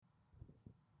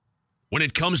When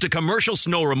it comes to commercial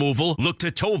snow removal, look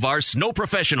to Tovar Snow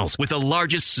Professionals. With the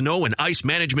largest snow and ice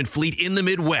management fleet in the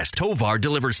Midwest, Tovar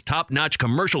delivers top-notch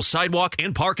commercial sidewalk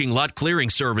and parking lot clearing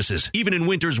services, even in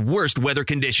winter's worst weather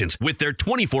conditions. With their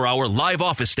 24-hour live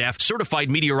office staff, certified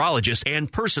meteorologist, and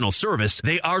personal service,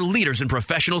 they are leaders in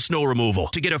professional snow removal.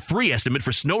 To get a free estimate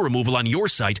for snow removal on your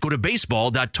site, go to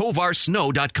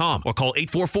baseball.tovarsnow.com or call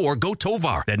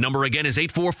 844-GO-TOVAR. That number again is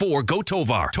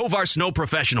 844-GO-TOVAR. Tovar Snow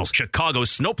Professionals,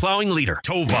 Chicago's snow plowing leader.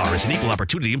 Tovar is an equal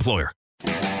opportunity employer.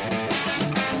 We're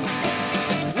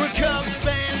Cubs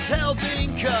fans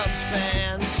helping Cubs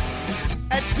fans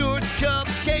at Stewart's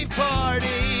Cubs Cave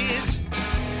parties.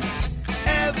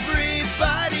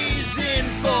 Everybody's in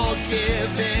for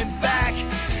giving back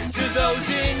to those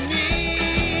in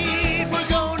need. We're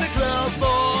going to Club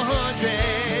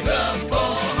 400. Club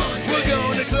 400. We're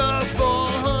going to Club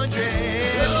 400.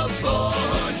 Club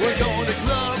 400. We're going to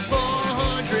Club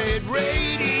 400 Radio.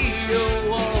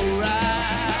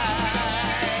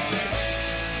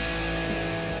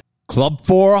 Club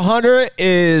 400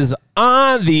 is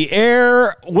on the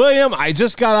air. William, I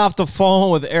just got off the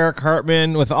phone with Eric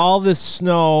Hartman with all this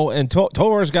snow, and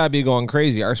Tovar's got to be going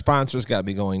crazy. Our sponsors got to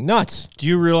be going nuts. Do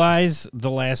you realize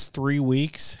the last 3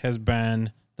 weeks has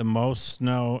been the most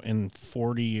snow in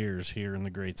 40 years here in the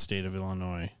great state of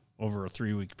Illinois over a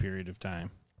 3-week period of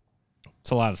time?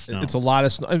 It's a lot of snow. It's a lot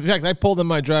of snow. In fact, I pulled in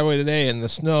my driveway today, and the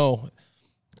snow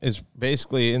is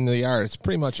basically in the yard. It's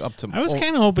pretty much up to... I was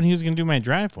kind of hoping he was going to do my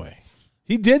driveway.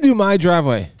 He did do my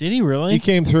driveway. Did he really? He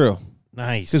came through.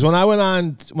 Nice. Because when I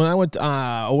went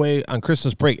away on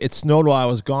Christmas break, it snowed while I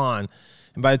was gone,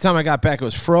 and by the time I got back, it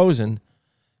was frozen,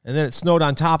 and then it snowed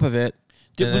on top of it.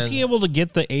 Was he able to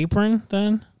get the apron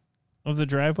then of the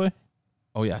driveway?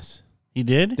 Oh yes, he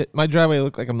did. My driveway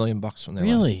looked like $1 million when they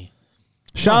really. Left.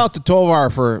 Shout out to Tovar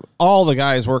for all the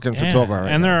guys working for Tovar,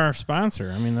 and they're our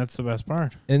sponsor. I mean, that's the best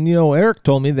part. And Eric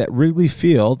told me that Wrigley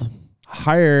Field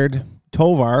hired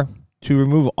Tovar to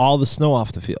remove all the snow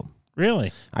off the field.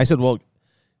 Really? I said, well,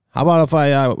 how about if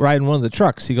I ride in one of the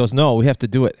trucks? He goes, no, we have to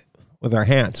do it with our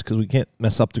hands because we can't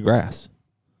mess up the grass.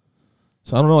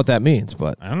 So I don't know what that means,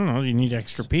 but... I don't know. You need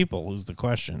extra people is the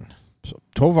question. So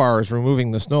Tovar is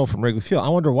removing the snow from Wrigley Field. I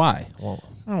wonder why. Well,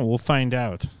 we'll find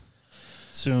out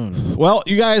soon. Well,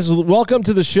 you guys, welcome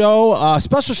to the show.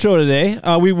 Special show today.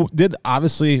 We did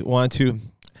obviously want to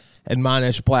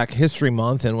admonish Black History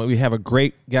Month, and we have a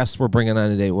great guest we're bringing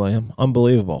on today, William.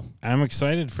 Unbelievable. I'm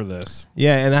excited for this.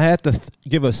 Yeah, and I have to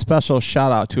give a special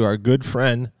shout out to our good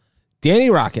friend Danny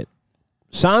Rocket,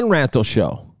 San Ranto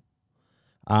Show,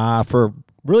 for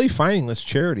really finding this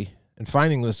charity and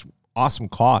finding this awesome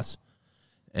cause.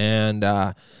 And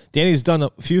Danny's done a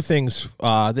few things.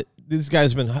 These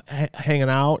guys have been hanging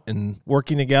out and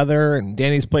working together, and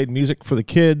Danny's played music for the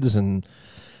kids, and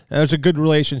there's a good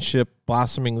relationship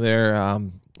blossoming there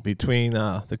between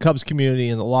the Cubs community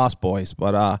and the Lost Boys.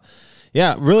 But,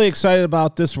 yeah, really excited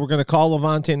about this. We're going to call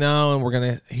Levante now, and we're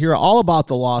going to hear all about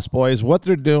the Lost Boys, what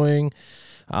they're doing,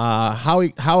 how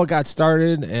it got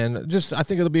started, and just I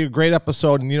think it'll be a great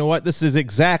episode. And you know what? This is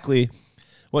exactly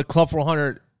what Club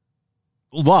 400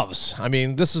 loves. I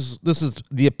mean, this is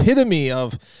the epitome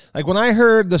of, like, when I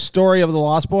heard the story of the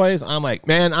Lost Boys, I'm like,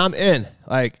 man, I'm in.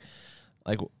 Like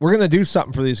we're going to do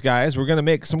something for these guys. We're going to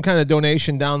make some kind of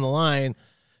donation down the line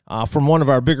from one of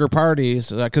our bigger parties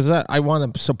because I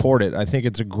want to support it. I think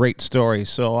it's a great story.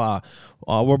 So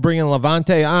we're bringing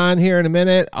Levante on here in a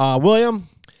minute. William,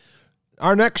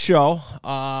 our next show,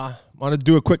 I want to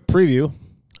do a quick preview.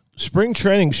 Spring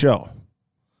training show.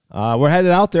 We're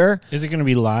headed out there. Is it going to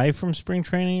be live from spring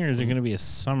training, or is it going to be a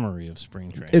summary of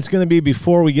spring training? It's going to be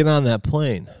before we get on that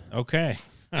plane. Okay.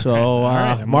 So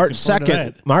right. March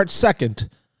 2nd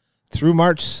through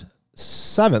March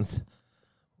 7th,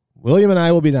 William and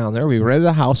I will be down there. We rented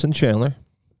a house in Chandler.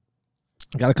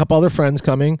 Got a couple other friends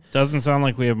coming. Doesn't sound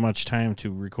like we have much time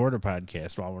to record a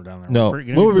podcast while we're down there. No,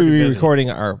 we'll be recording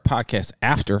our podcast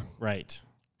after. Right.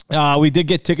 We did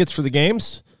get tickets for the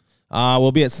games.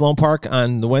 We'll be at Sloan Park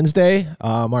on the Wednesday,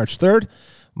 March 3rd,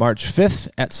 March 5th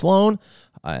at Sloan.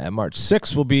 March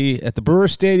 6th, we'll be at the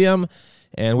Brewers Stadium.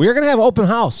 And we're going to have an open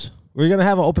house. We're going to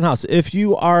have an open house. If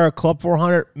you are a Club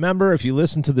 400 member, if you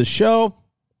listen to the show,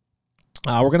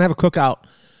 we're going to have a cookout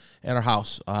at our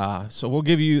house. So we'll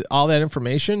give you all that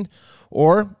information.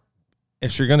 Or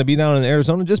if you're going to be down in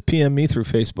Arizona, just PM me through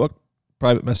Facebook,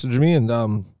 private message me, and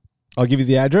I'll give you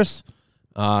the address.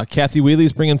 Kathy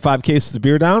Wheatley's bringing 5 cases of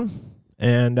beer down.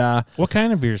 And what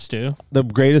kind of beer, Stu? The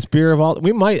greatest beer of all.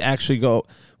 We might actually go,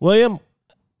 William.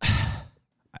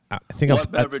 I think what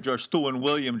beverage are Stu and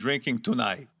William drinking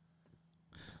tonight?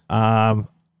 I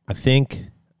think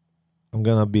I'm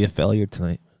gonna be a failure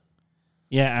tonight.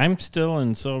 Yeah, I'm still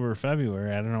in sober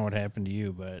February. I don't know what happened to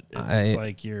you, but it looks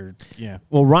like you're,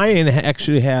 Well, Ryan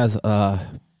actually has,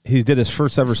 he did his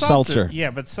first ever seltzer.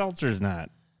 Yeah, but seltzer's not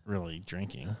really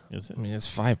drinking, is it? I mean,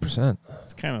 it's 5%.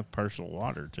 It's kind of partial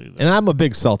water, too. And I'm a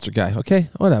big seltzer guy, okay?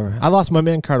 Whatever. I lost my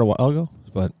man card a while ago,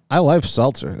 but I like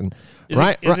seltzer. And Is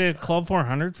it Club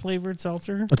 400 flavored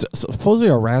seltzer? It's supposedly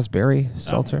a raspberry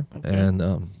seltzer. okay.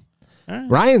 And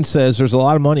Ryan says there's a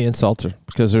lot of money in seltzer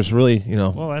because there's really,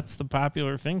 Well, that's the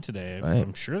popular thing today. Right.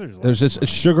 I'm sure there's just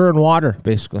it's sugar and water,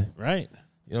 basically. Right.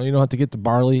 You don't have to get the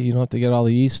barley. You don't have to get all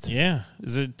the yeast. Yeah.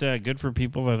 Is it good for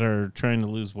people that are trying to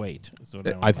lose weight?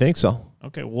 I think so.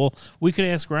 Okay. Well, we could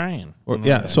ask Ryan.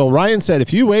 So Ryan said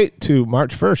if you wait to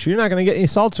March 1st, you're not going to get any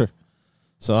seltzer.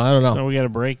 So I don't know. So we got to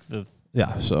break the.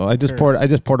 Yeah. So I just poured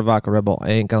a vodka Red Bull.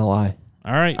 I ain't gonna lie.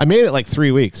 All right. I made it like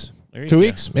 3 weeks. 2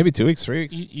 weeks, maybe 2 weeks, 3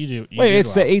 weeks. You do. Wait,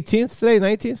 it's the 18th today,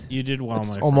 19th? You did well, my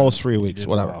friend. Almost 3 weeks,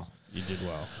 whatever. Well. You did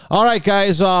well. All right,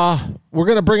 guys. We're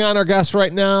going to bring on our guest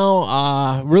right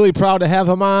now. Really proud to have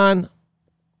him on.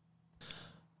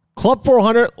 Club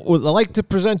 400 would like to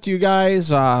present to you guys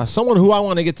someone who I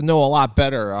want to get to know a lot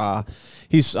better.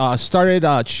 He's started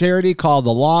a charity called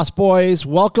the Lost Boys.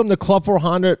 Welcome to Club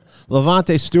 400,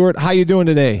 Levante Stewart. How you doing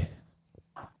today?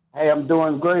 Hey, I'm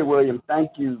doing great, William.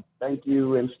 Thank you,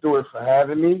 and Stuart for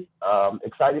having me.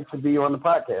 Excited to be on the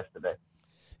podcast today.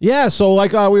 Yeah, so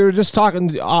like we were just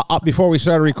talking before we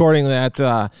started recording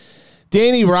that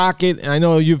Danny Rocket, I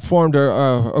know you've formed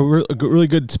a really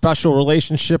good special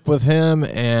relationship with him,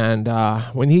 and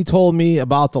when he told me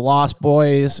about the Lost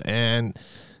Boys and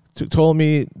told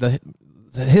me the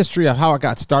history of how it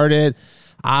got started,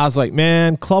 I was like,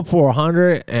 man, Club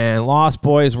 400 and Lost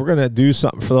Boys, we're going to do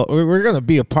something we're going to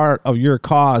be a part of your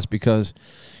cause because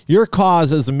your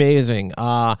cause is amazing.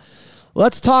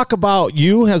 Let's talk about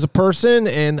you as a person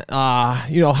and,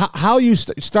 how you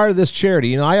started this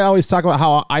charity. I always talk about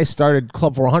how I started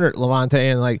Club 400 Levante,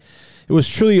 and like it was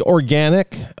truly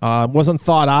organic. Wasn't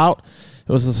thought out.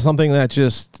 It was something that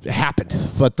just happened.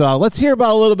 But let's hear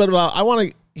about a little bit about, I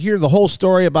want to hear the whole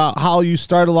story about how you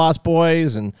started Lost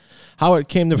Boys and how it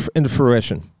came into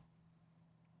fruition.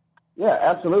 Yeah,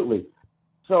 absolutely.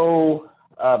 So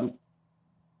I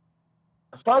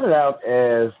started out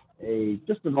as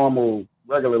just a normal,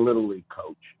 regular Little League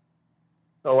coach.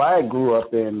 So I grew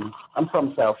up I'm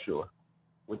from South Shore,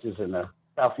 which is in the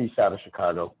southeast side of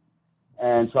Chicago.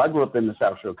 And so I grew up in the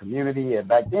South Shore community. And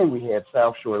back then we had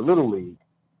South Shore Little League.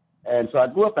 And so I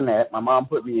grew up in that. My mom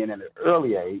put me in at an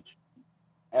early age.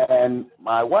 And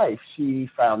my wife, she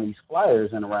found these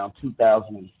flyers in around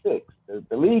 2006.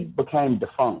 The league became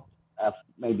defunct after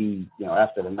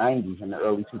the 90s and the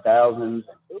early 2000s.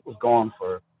 It was gone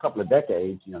for a couple of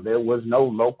decades. There was no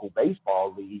local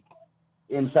baseball league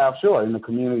in South Shore in the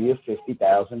community of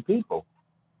 50,000 people.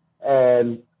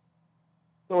 And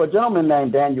so a gentleman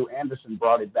named Daniel Anderson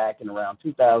brought it back in around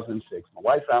 2006. My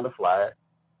wife found a flyer.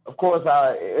 Of course,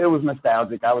 it was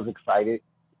nostalgic. I was excited.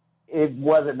 It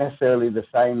wasn't necessarily the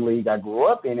same league I grew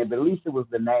up in, but at least it was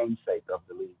the namesake of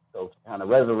the league. So to kind of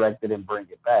resurrect it and bring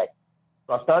it back.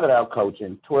 So I started out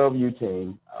coaching 12U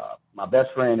team. My best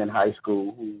friend in high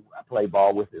school, who I played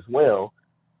ball with as well,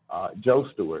 Joe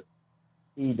Stewart,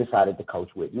 he decided to coach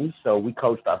with me. So we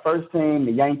coached our first team,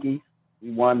 the Yankees.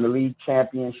 We won the league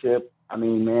championship. I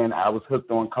mean, man, I was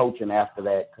hooked on coaching after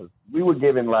that because we were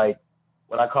given like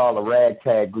what I call a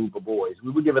ragtag group of boys.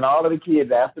 We were giving all of the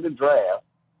kids after the draft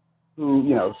who,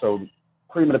 so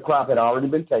cream of the crop had already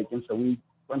been taken. So a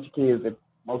bunch of kids that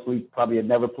mostly probably had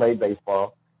never played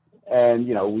baseball. And,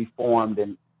 we formed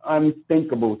an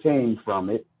unthinkable team from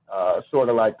it, sort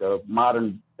of like a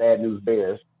modern Bad News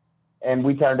Bears. And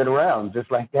we turned it around just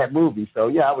like that movie. So,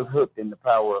 yeah, I was hooked in the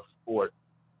power of sport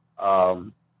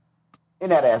in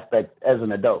that aspect as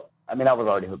an adult. I mean, I was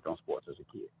already hooked on sports as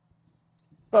a kid.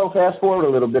 So fast forward a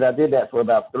little bit, I did that for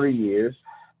about 3 years.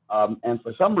 And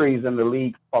for some reason, the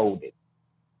league folded.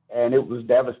 And it was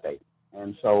devastating.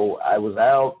 And so I was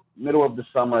out middle of the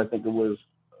summer. I think it was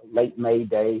late May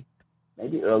Day,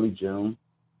 maybe early June.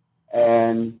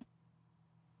 And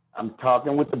I'm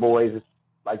talking with the boys. It's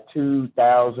like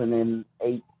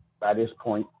 2008 by this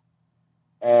point.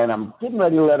 And I'm getting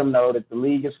ready to let them know that the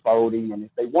league is folding. And if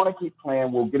they want to keep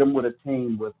playing, we'll get them with a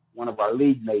team with one of our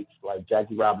league mates, like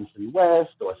Jackie Robinson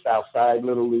West or Southside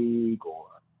Little League or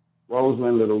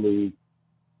Roseland Little League.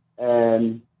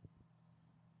 And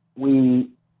we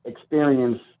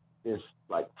experienced this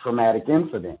like traumatic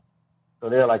incident. So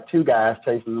there are like two guys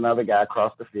chasing another guy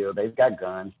across the field. They've got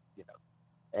guns,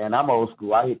 and I'm old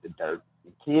school. I hit the dirt.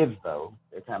 The kids, though,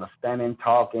 they're kind of standing,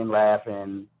 talking,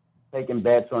 laughing, taking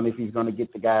bets on if he's going to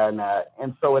get the guy or not.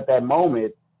 And so at that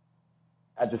moment,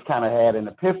 I just kind of had an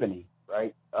epiphany,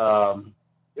 right?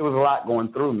 It was a lot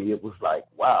going through me. It was like,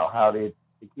 wow, how did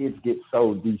the kids get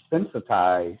so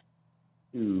desensitized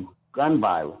to gun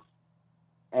violence?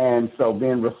 And so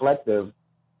being reflective,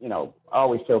 you know, I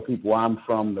always tell people I'm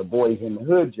from the boys in the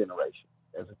hood generation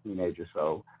as a teenager.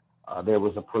 So there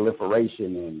was a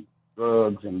proliferation in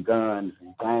drugs and guns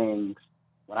and gangs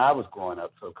when I was growing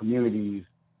up. So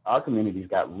our communities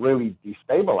got really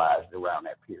destabilized around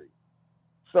that period.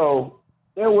 So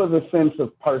there was a sense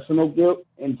of personal guilt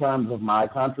in terms of my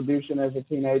contribution as a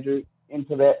teenager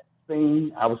into that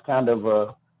scene. I was kind of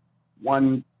a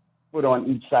one foot on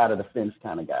each side of the fence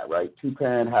kind of guy, right?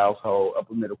 2-parent household,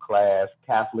 upper middle class,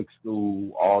 Catholic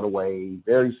school all the way,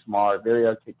 very smart, very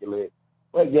articulate,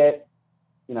 but yet,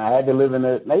 you know, I had to live in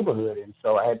a neighborhood, and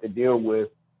so I had to deal with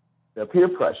the peer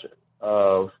pressure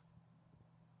of,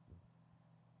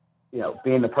 you know,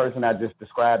 being the person I just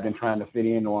described and trying to fit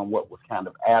in on what was kind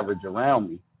of average around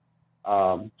me.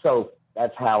 So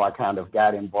that's how I kind of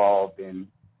got involved in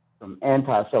some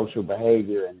antisocial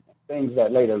behavior and things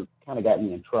that later kind of got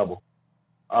me in trouble.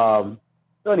 So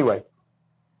anyway,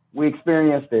 we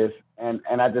experienced this, and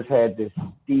I just had this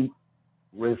deep,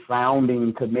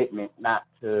 resounding commitment not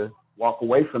to walk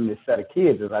away from this set of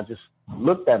kids as I just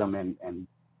looked at them and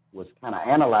was kind of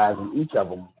analyzing each of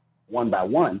them one by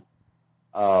one.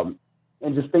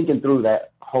 And just thinking through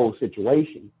that whole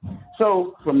situation.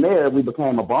 So from there, we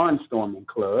became a barnstorming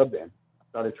club, and I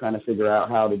started trying to figure out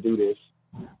how to do this,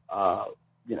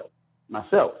 you know,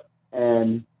 myself.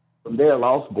 And from there,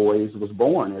 Lost Boys was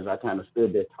born. As I kind of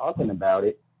stood there talking about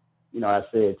it, you know, I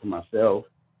said to myself,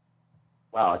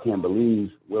 wow, I can't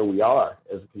believe where we are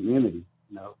as a community.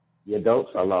 You know, the adults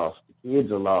are lost, the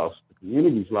kids are lost, the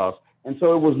community's lost. And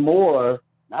so it was more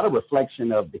not a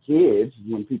reflection of the kids.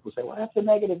 When people say, well, that's a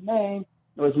negative name.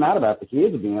 No, it's not about the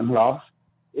kids being lost.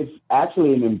 It's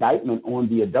actually an indictment on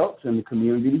the adults in the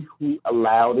community who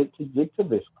allowed it to get to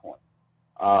this point.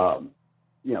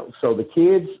 You know, so the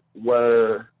kids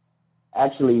were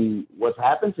actually, what's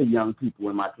happened to young people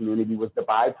in my community was the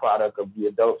byproduct of the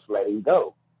adults letting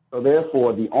go. So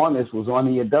therefore, the onus was on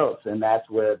the adults, and that's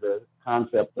where the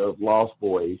concept of Lost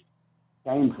Boys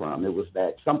came from. It was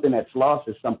that something that's lost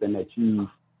is something that you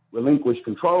relinquish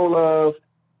control of,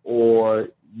 or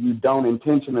you don't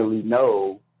intentionally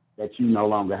know that you no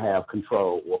longer have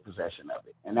control or possession of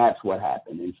it. And that's what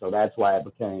happened. And so that's why it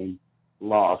became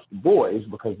Lost Boys,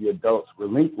 because the adults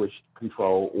relinquished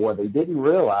control, or they didn't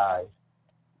realize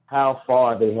how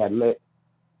far they had let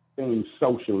things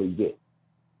socially get.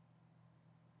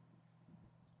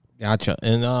 Gotcha.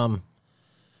 And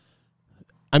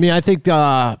I mean, I think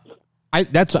that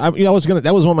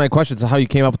was one of my questions, how you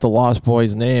came up with the Lost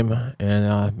Boys name,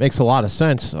 and makes a lot of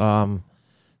sense.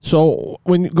 So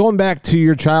when going back to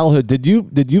your childhood, did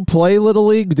you play Little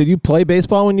League? Did you play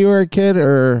baseball when you were a kid?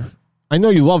 Or I know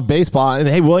you love baseball, and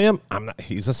hey, William,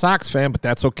 he's a Sox fan, but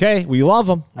that's okay. We love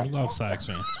him. We love Sox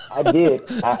fans. I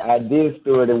did,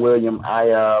 Stuart and William.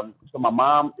 So my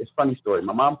mom, it's a funny story.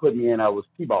 My mom put me in, I was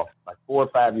T-ball, like 4 or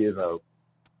 5 years old.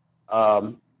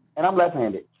 And I'm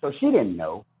left-handed. So she didn't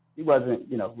know. She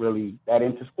wasn't, you know, really that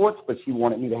into sports, but she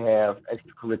wanted me to have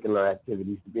extracurricular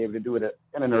activities to be able to do it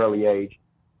at an early age.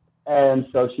 And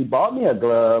so she bought me a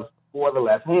glove for the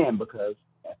left hand because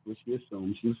that's what she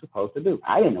assumed she was supposed to do.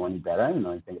 I didn't know any better. I didn't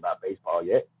know anything about baseball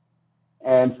yet.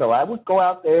 And so I would go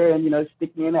out there and, you know,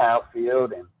 stick me in the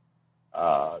outfield. And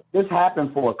this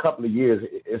happened for a couple of years.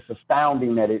 It's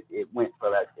astounding that it went for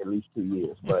like at least 2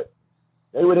 years. But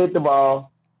they would hit the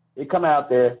ball. They'd come out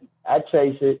there. I'd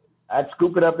chase it. I'd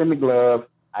scoop it up in the glove.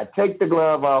 I'd take the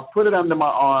glove off, put it under my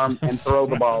arm, and throw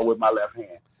the ball with my left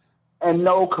hand. And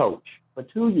no coach for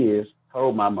 2 years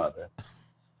told my mother,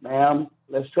 ma'am,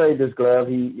 let's trade this glove.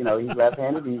 He's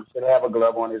left-handed. He should have a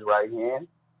glove on his right hand.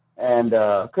 And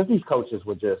because these coaches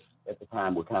were just, at the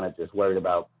time, were kind of just worried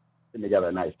about putting together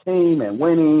a nice team and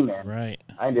winning. And right.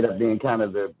 I ended up being kind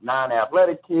of the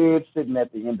non-athletic kid sitting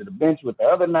at the end of the bench with the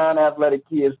other non-athletic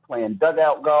kids playing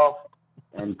dugout golf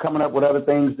and coming up with other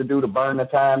things to do to burn the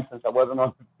time since I wasn't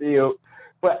on the field.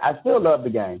 But I still loved the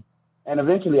game. And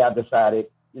eventually I decided,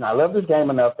 you know, I love this game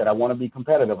enough that I want to be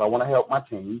competitive. I want to help my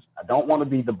teams. I don't want to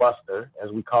be the buster,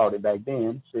 as we called it back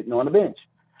then, sitting on the bench.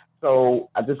 So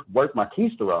I just worked my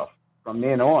keister off from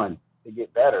then on to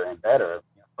get better and better.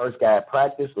 You know, first guy at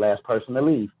practice, last person to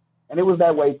leave. And it was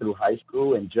that way through high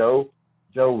school. And Joe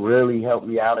really helped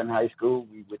me out in high school.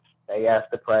 We would stay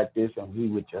after practice, and he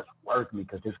would just work me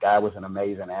because this guy was an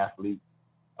amazing athlete.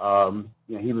 You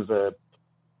know, he was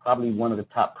probably one of the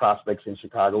top prospects in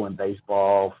Chicago in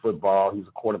baseball, football. He was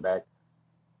a quarterback.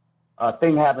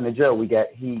 Thing happened to Joe.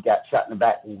 He got shot in the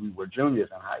back when we were juniors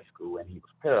in high school, and he was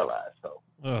paralyzed. So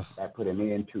that put him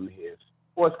into his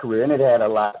sports career, and it had a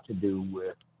lot to do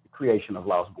with the creation of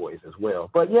Lost Boys as well.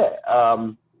 But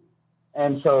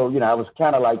and so, you know, I was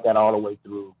kind of like that all the way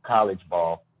through college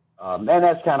ball. And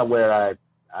that's kind of where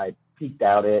I peaked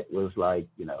out at, was like,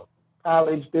 you know,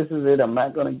 college, this is it. I'm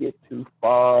not going to get too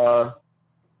far.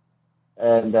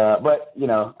 And, but, you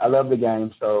know, I love the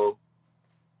game. So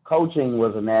coaching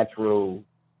was a natural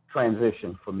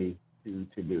transition for me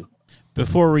to do.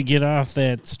 Before we get off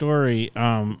that story,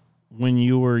 when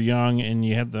you were young and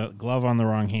you had the glove on the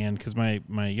wrong hand, because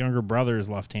my younger brother is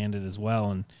left-handed as well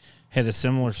and had a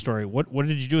similar story. What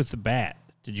did you do with the bat?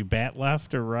 Did you bat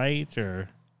left or right or?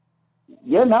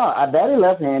 Yeah, no, I batted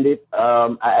left-handed.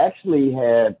 I actually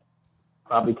had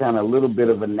probably kind of a little bit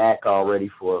of a knack already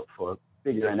for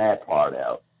figuring that part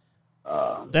out.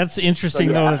 That's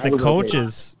interesting, though, that the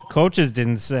coaches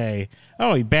didn't say,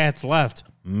 "Oh, he bats left.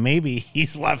 Maybe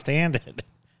he's left-handed."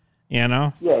 You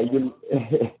know? Yeah, you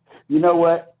know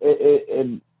what?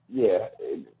 Yeah.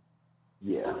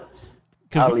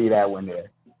 I'll leave that one there.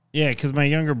 Yeah, because my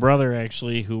younger brother,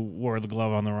 actually, who wore the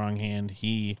glove on the wrong hand,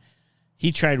 he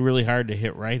tried really hard to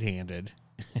hit right-handed.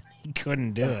 He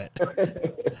couldn't do it.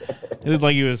 It was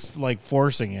like he was like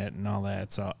forcing it and all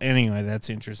that. So anyway, that's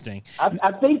interesting.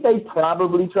 I think they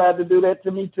probably tried to do that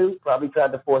to me too. Probably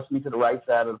tried to force me to the right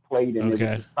side of the plate, and it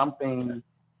was something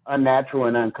unnatural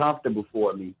and uncomfortable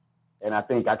for me. And I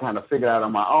think I kind of figured out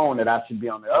on my own that I should be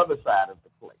on the other side of the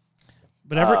plate.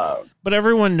 But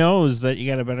everyone knows that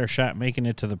you got a better shot making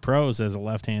it to the pros as a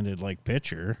left-handed like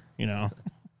pitcher, you know.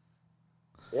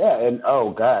 Yeah, and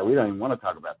oh God, we don't even want to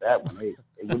talk about that one. They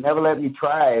would never let me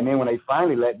try, and then when they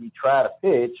finally let me try to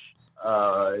pitch,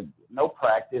 no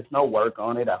practice, no work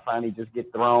on it. I finally just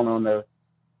get thrown on the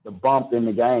bump in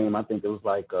the game. I think it was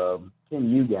like a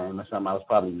 10U game or something. I was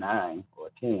probably 9 or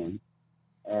 10,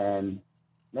 and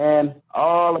man,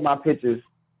 all of my pitches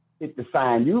hit the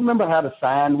sign. You remember how the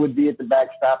sign would be at the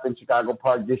backstop in Chicago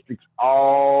Park Districts,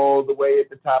 all the way at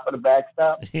the top of the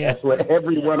backstop? Yeah. That's where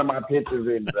every one of my pitches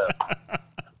ended up.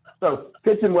 So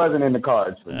pitching wasn't in the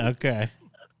cards for me. Okay.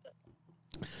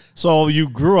 So you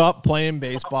grew up playing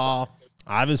baseball.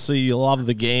 Obviously, you love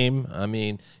the game. I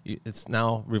mean, it's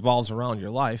now revolves around your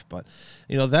life. But,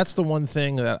 you know, that's the one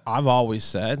thing that I've always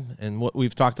said, and what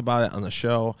we've talked about it on the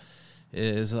show,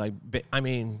 is like, I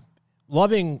mean,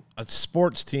 loving a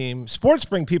sports team. Sports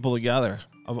bring people together,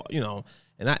 you know,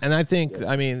 and I think,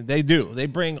 I mean, they do. They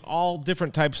bring all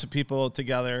different types of people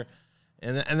together,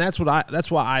 and that's what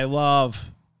I love.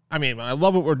 I mean, I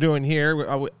love what we're doing here.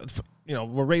 You know,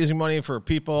 we're raising money for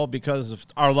people because of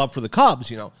our love for the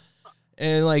Cubs, you know.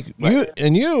 And like here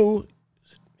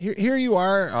you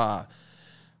are,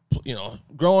 you know,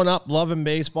 growing up, loving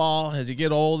baseball. As you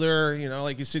get older, you know,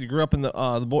 like you said, you grew up in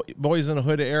the Boys in the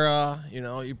Hood era. You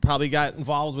know, you probably got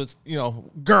involved with, you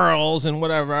know, girls and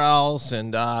whatever else.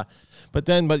 And but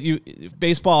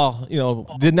baseball, you know,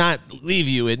 did not leave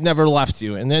you. It never left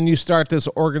you. And then you start this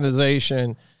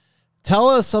organization. Tell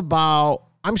us about,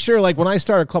 I'm sure like when I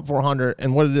started Club 400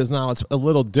 and what it is now, it's a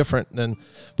little different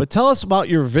but tell us about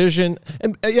your vision.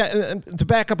 And and to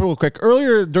back up real quick,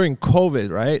 earlier during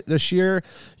COVID, right, this year,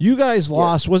 you guys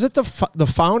lost, was it the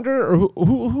founder or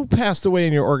who passed away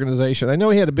in your organization? I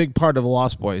know he had a big part of the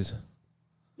Lost Boys.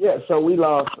 Yeah, so we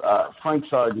lost Frank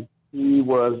Sargent. He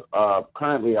was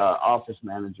currently our office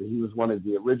manager. He was one of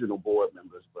the original board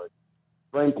members, but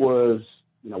Frank was,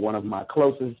 you know, one of my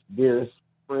closest, dearest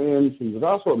friends. He was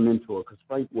also a mentor because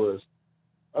Frank was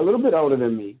a little bit older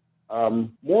than me.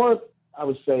 More, I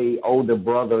would say, older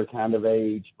brother kind of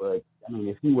age. But I mean,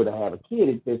 if he would have had a kid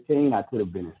at 15, I could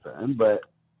have been his son. But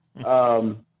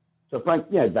so Frank,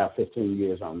 about 15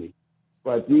 years on me.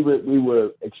 But we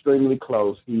were extremely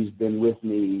close. He's been with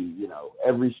me, you know,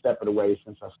 every step of the way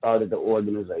since I started the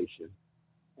organization.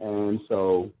 And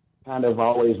so kind of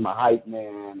always my hype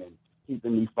man and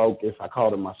keeping me focused. I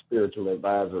called him my spiritual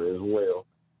advisor as well.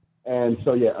 And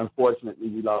so, unfortunately,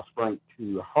 we lost Frank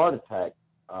to a heart attack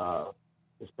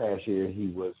this past year. He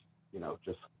was, you know,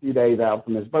 just a few days out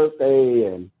from his birthday,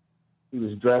 and he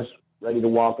was dressed, ready to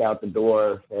walk out the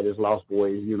door, had his Lost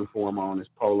Boys uniform on, his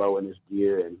polo and his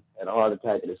gear, and had a heart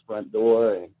attack at his front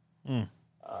door. And,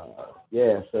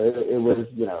 so it was,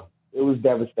 you know, it was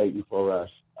devastating for us.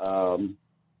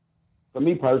 For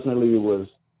me personally, it was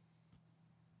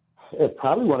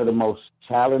probably one of the most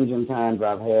challenging times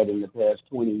I've had in the past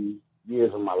 20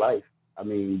 years of my life. I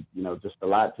mean, you know, just a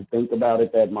lot to think about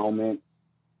at that moment,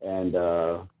 and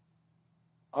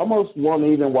almost want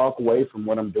to even walk away from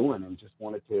what I'm doing and just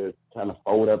wanted to kind of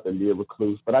fold up and be a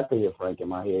recluse. But I could hear Frank in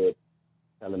my head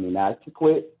telling me not to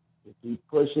quit, to keep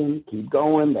pushing, keep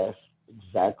going. That's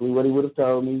exactly what he would have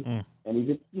told me. And he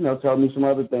just, told me some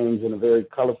other things in a very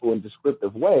colorful and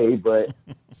descriptive way, but,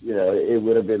 it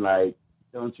would have been like,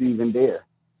 don't you even dare.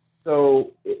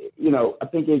 So, I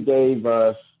think it gave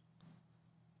us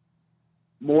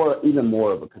even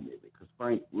more of a commitment, because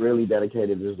Frank really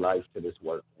dedicated his life to this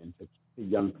work and to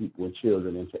young people and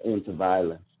children, into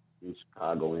violence in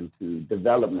Chicago, into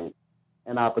development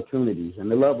and opportunities and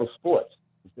the love of sports,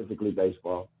 specifically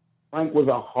baseball. Frank was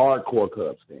a hardcore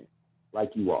Cubs fan,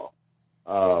 like you all.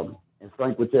 And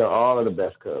Frank would tell all of the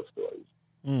best Cubs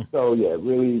stories. So, yeah,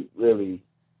 really, really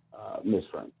miss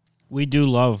Frank. We do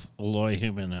love Eloy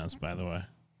Jimenez, by the way.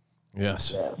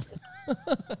 Yes. Yeah.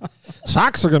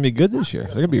 Sox are going to be good this year.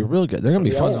 They're going to be real good. They're going to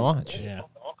be fun to watch. Yeah.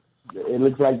 It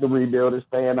looks like the rebuild is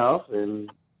paying off, and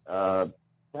kind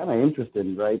of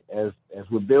interesting, right? As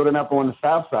we're building up on the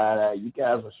south side, you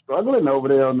guys are struggling over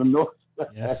there on the north side.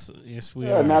 Yes, we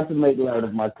are. Not to make light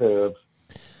of my Cubs.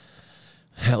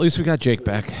 At least we got Jake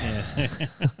back.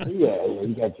 Yeah,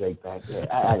 you got Jake back. Yeah,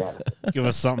 I got it. Give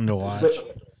us something to watch.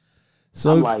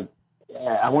 So I'm like,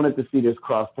 I wanted to see this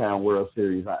Crosstown World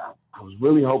Series. I was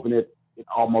really hoping it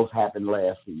almost happened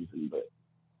last season, but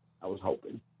I was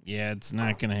hoping. Yeah, it's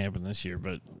not going to happen this year,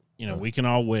 but, we can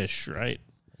all wish, right?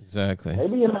 exactly.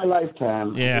 Maybe in my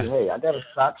lifetime. Yeah. Hey, I got a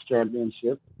Sox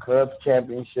championship, Cubs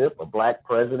championship, a black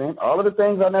president, all of the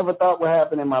things I never thought would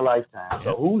happen in my lifetime.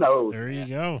 So who knows? There you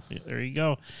go. There you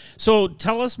go. So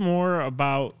tell us more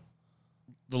about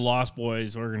the Lost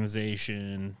Boys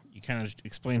organization. You kind of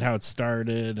explained how it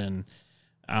started and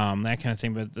that kind of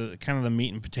thing, but the kind of the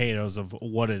meat and potatoes of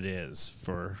what it is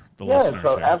for the listeners.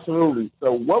 So here. absolutely.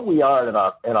 So what we are at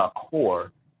our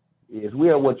core is we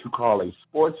are what you call a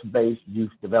sports-based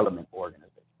youth development organization,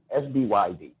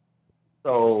 SBYD.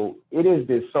 So it is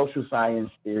this social science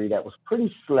theory that was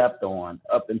pretty slept on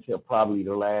up until probably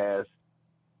the last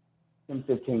 10,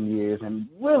 15 years. And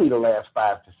really the last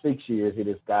 5 to 6 years, it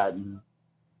has gotten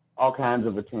all kinds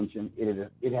of attention.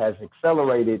 It has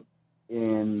accelerated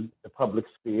in the public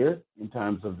sphere in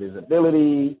terms of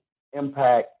visibility,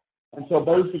 impact. And so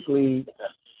basically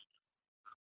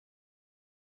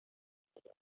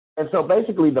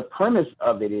the premise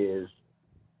of it is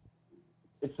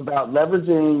it's about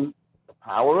leveraging the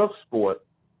power of sport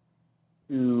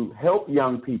to help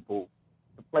young people,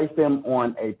 to place them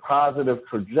on a positive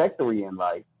trajectory in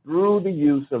life through the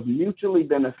use of mutually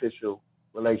beneficial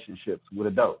relationships with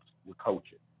adults, with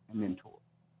coaches and mentors.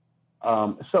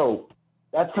 So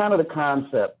that's kind of the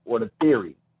concept or the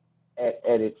theory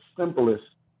at its simplest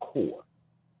core.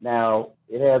 Now,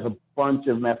 it has a bunch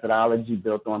of methodology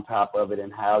built on top of it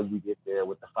and how you get there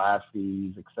with the 5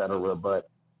 C's, et cetera. But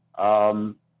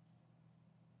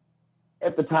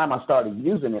at the time I started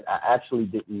using it, I actually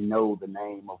didn't know the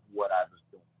name of what I was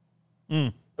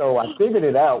doing. So I figured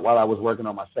it out while I was working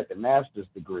on my second master's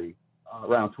degree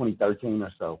around 2013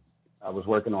 or so. I was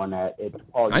working on that.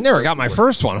 I never got my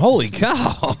first one. Holy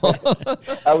cow.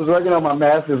 I was working on my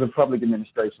master's in public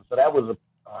administration. So that was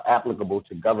applicable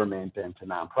to government and to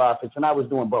nonprofits. And I was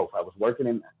doing both. I was working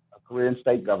in a career in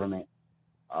state government,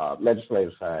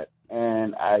 legislative side.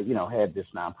 And I, had this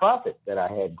nonprofit that I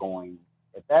had going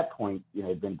at that point,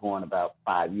 had been going about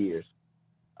 5 years.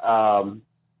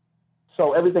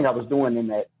 So everything I was doing in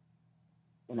that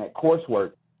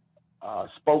coursework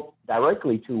spoke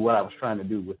directly to what I was trying to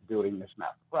do with building this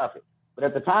not-for-profit. But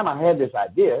at the time I had this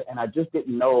idea and I just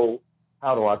didn't know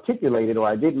how to articulate it, or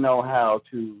I didn't know how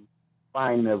to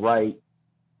find the right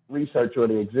research or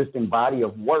the existing body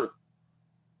of work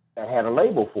that had a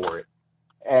label for it.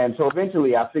 And so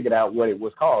eventually I figured out what it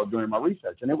was called during my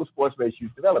research, and it was sports-based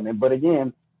youth development. But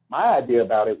again, my idea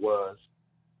about it was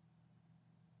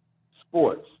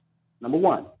sports. Number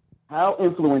one, how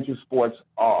influential sports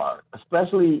are,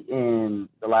 especially in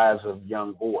the lives of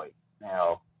young boys.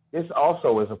 Now, this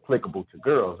also is applicable to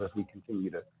girls as we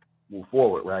continue to move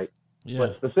forward, right? Yeah.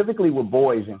 But specifically with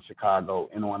boys in Chicago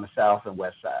and on the south and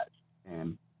west sides.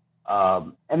 And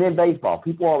then baseball.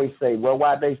 People always say, well,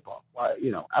 why baseball? Why,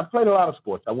 I've played a lot of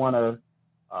sports. I won a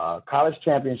college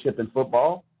championship in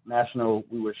football.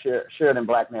 We were Sheridan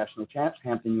Black National Champs,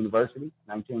 Hampton University,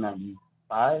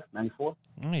 1995, 94.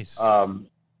 Nice.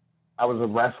 I was a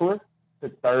wrestler,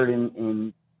 took third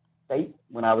in state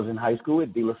when I was in high school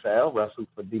at De La Salle, wrestled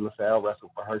for De La Salle,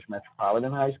 wrestled for Hirsch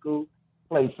Metropolitan High School,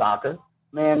 played soccer.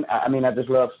 Man, I just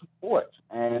love sports.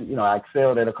 And, I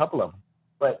excelled at a couple of them.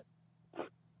 But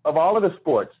of all of the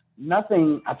sports,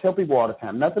 nothing, I tell people all the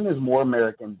time, nothing is more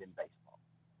American than baseball.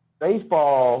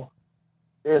 Baseball,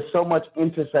 there's so much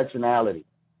intersectionality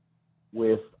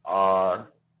with our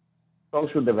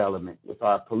social development, with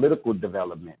our political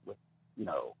development, with,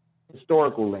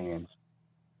 historical lens.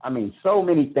 So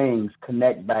many things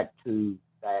connect back to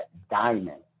that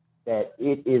diamond that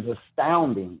it is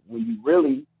astounding when you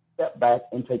really step back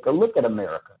and take a look at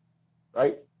America,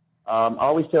 right? I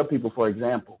always tell people, for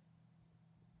example,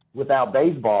 without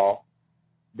baseball,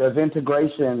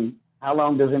 how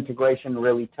long does integration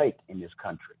really take in this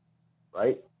country,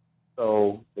 right?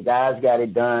 So the guys got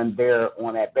it done there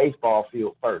on that baseball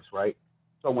field first, right?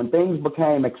 So when things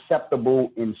became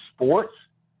acceptable in sports,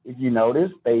 if you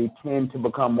notice, they tend to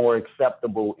become more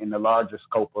acceptable in the larger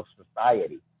scope of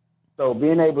society. So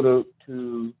being able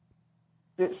to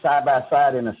sit side by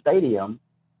side in a stadium,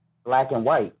 black and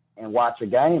white, and watch a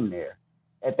game there,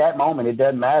 at that moment, it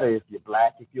doesn't matter if you're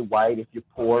black, if you're white, if you're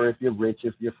poor, if you're rich,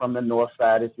 if you're from the north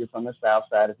side, if you're from the south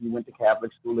side, if you went to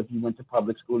Catholic school, if you went to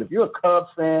public school. If you're a Cubs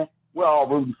fan, we're all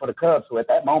rooting for the Cubs. So at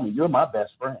that moment, you're my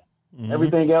best friend. Mm-hmm.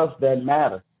 Everything else doesn't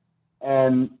matter.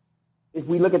 And if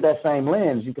we look at that same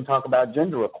lens, you can talk about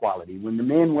gender equality. When the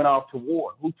men went off to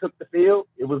war, who took the field?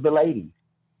 It was the ladies,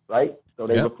 right? So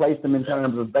they replaced them in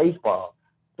terms of baseball.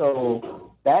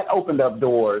 So that opened up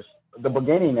doors, the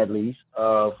beginning at least,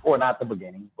 or not the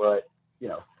beginning, but,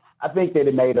 I think that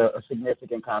it made a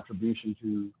significant contribution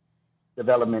to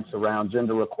developments around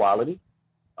gender equality.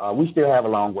 We still have a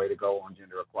long way to go on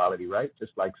gender equality, right?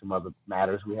 Just like some other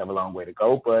matters, we have a long way to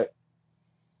go. But,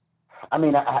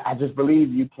 I just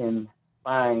believe you can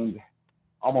find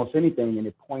almost anything, and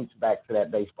it points back to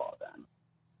that baseball diamond.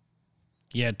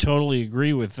 Yeah, totally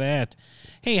agree with that.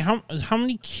 Hey, how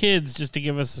many kids, just to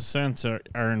give us a sense,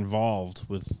 are involved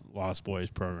with Lost Boys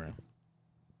program?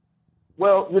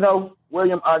 Well,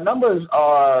 William, our numbers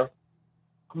are,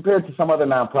 compared to some other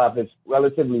nonprofits,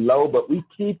 relatively low, but we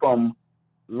keep them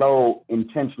low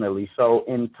intentionally. So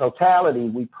in totality,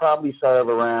 we probably serve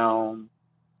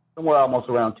somewhere almost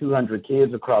around 200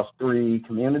 kids across 3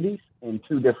 communities in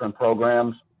 2 different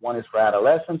programs. One is for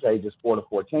adolescents, ages 4 to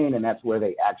 14, and that's where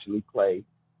they actually play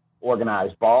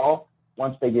organized ball.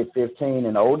 Once they get 15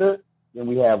 and older, then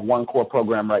we have one core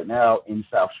program right now in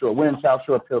South Shore. We're in South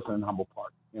Shore, Pilsen, and Humboldt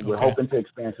Park, and we're hoping to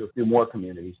expand to a few more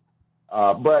communities.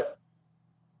 But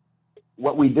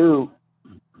what we do,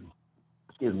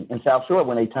 in South Shore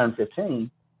when they turn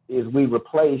 15, is we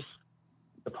replace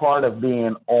the part of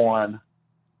being on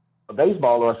a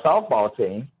baseball or a softball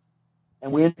team,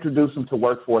 and we introduce them to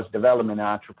workforce development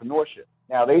and entrepreneurship.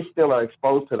 Now, they still are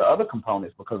exposed to the other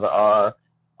components because our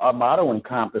motto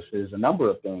encompasses a number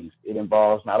of things. It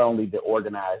involves not only the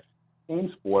organized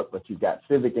team sport, but you've got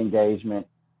civic engagement,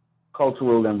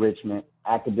 cultural enrichment,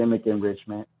 academic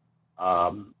enrichment,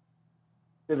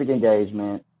 civic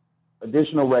engagement,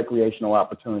 additional recreational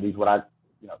opportunities, what I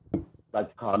like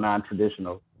to call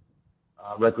non-traditional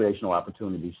recreational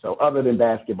opportunities. So other than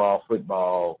basketball,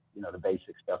 football, the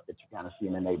basic stuff that you kind of see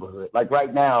in the neighborhood. Like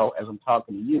right now, as I'm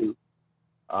talking to you,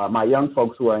 my young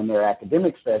folks who are in their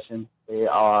academic session, they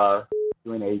are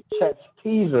doing a chess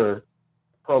teaser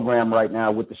program right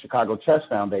now with the Chicago Chess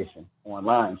Foundation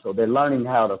online. So they're learning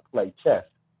how to play chess.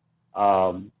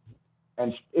 And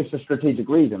it's a strategic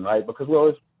reason, right? Because, well,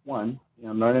 it's one,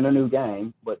 learning a new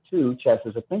game, but 2, chess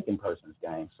is a thinking person's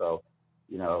game. So,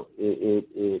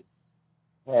 it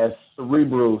has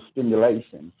cerebral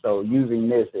stimulation. So using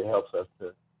this, it helps us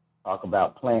to talk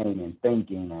about planning and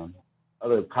thinking and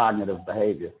other cognitive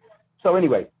behavior. So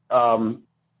anyway,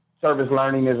 service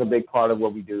learning is a big part of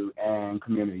what we do, and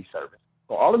community service.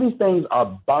 So all of these things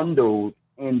are bundled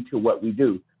into what we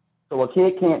do. So a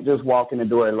kid can't just walk in the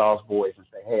door at Lost Boys and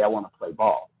say, hey, I want to play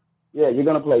ball. Yeah, you're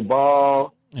going to play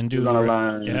ball. And you're going to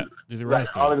learn do the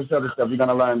rest all of this other stuff. You're going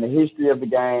to learn the history of the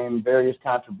game, various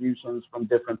contributions from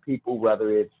different people,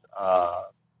 whether it's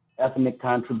ethnic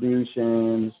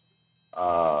contributions,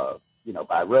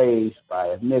 by race, by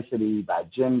ethnicity, by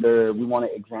gender. We want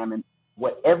to examine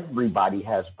what everybody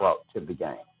has brought to the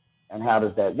game and how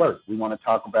does that work. We want to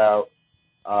talk about,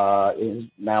 is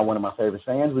now one of my favorite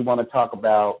sayings, we want to talk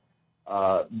about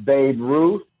Babe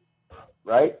Ruth,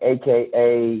 right,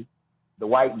 a.k.a. the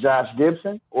white Josh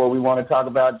Gibson, or we want to talk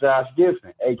about Josh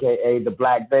Gibson, a.k.a. the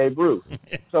black Babe Ruth.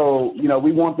 So,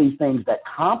 we want these things that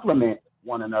complement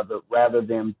one another rather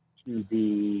than to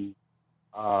be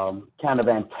kind of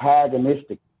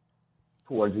antagonistic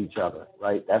towards each other,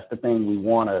 right? That's the thing we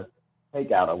want to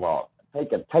take out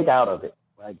of it,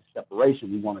 right? The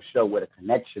separation, we want to show where the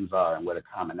connections are and where the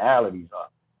commonalities are,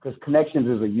 because connections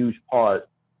is a huge part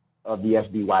of the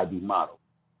SBYD model.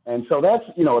 And so that's,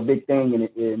 a big thing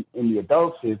in the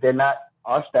adults is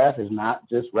our staff is not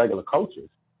just regular coaches.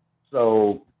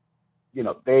 So,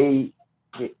 they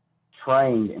get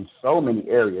trained in so many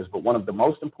areas, but one of the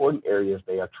most important areas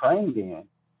they are trained in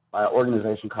by an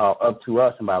organization called Up to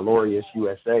Us and by Laureus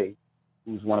USA,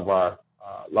 who's one of our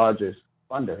largest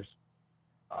funders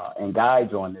and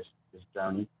guides on this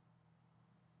journey,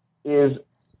 is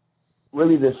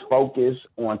really this focus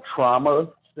on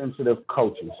trauma-sensitive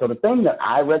coaching. So the thing that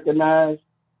I recognized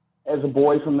as a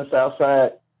boy from the South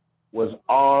Side was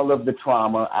all of the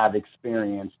trauma I've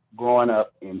experienced growing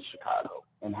up in Chicago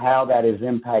and how that has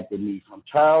impacted me from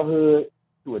childhood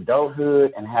to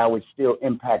adulthood and how it still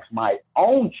impacts my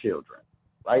own children,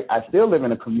 right? I still live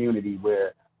in a community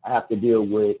where I have to deal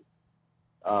with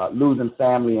losing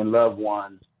family and loved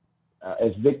ones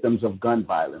as victims of gun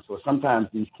violence. So sometimes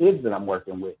these kids that I'm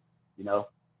working with, you know,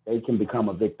 they can become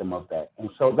a victim of that. And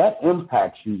so that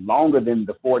impacts you longer than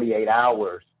the 48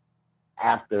 hours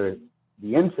after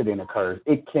the incident occurs.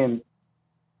 It can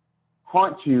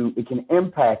haunt you. It can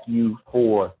impact you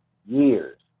for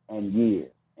years and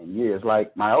years and years.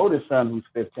 Like my oldest son, who's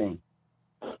 15,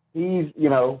 he's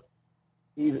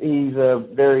a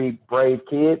very brave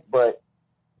kid, but,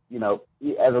 you know,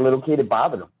 as a little kid, it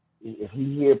bothered him. If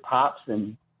he hears pops,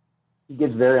 and he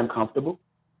gets very uncomfortable.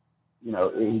 You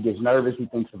know, he gets nervous. He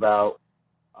thinks about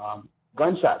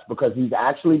gunshots because he's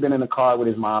actually been in the car with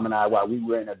his mom and I while we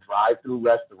were in a drive-through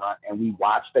restaurant, and we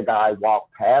watched a guy walk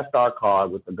past our car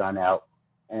with the gun out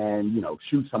and, you know,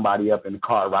 shoot somebody up in the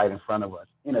car right in front of us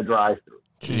in a drive-through.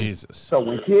 Jesus. So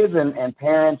when kids and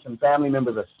parents and family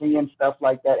members are seeing stuff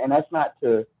like that, and that's not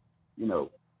to, you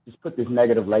know, just put this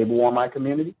negative label on my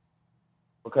community,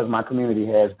 because my community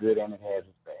has good and it has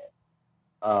its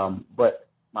bad. But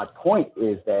my point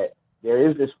is that there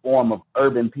is this form of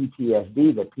urban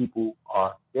PTSD that people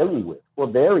are dealing with for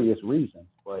various reasons.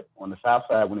 But on the South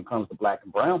Side, when it comes to Black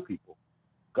and brown people,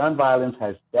 gun violence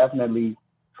has definitely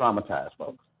traumatized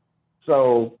folks.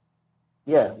 So,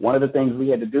 yeah, one of the things we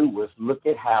had to do was look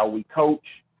at how we coach,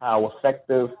 how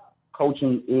effective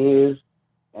coaching is,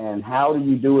 and how do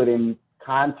you do it in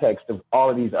context of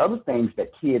all of these other things that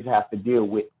kids have to deal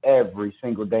with every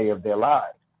single day of their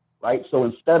lives, right? So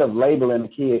instead of labeling a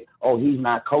kid, oh, he's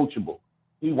not coachable,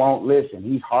 he won't listen,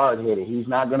 he's hard-headed, he's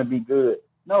not going to be good.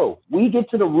 No, we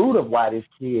get to the root of why this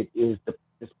kid is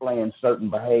displaying certain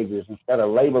behaviors instead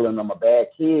of labeling them a bad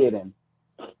kid and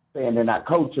saying they're not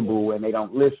coachable and they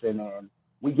don't listen. And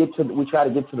we try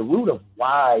to get to the root of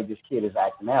why this kid is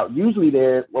acting out. Usually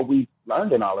what we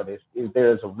learned in all of this is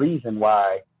there's a reason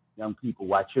why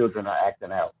why children are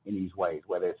acting out in these ways,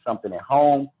 whether it's something at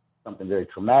home, something very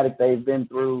traumatic they've been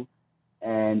through.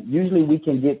 And usually we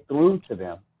can get through to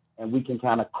them and we can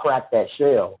kind of crack that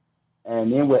shell.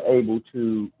 And then we're able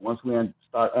to, once we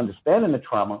start understanding the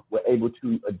trauma, we're able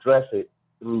to address it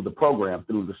through the program,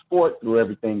 through the sport, through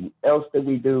everything else that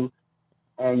we do.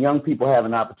 And young people have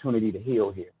an opportunity to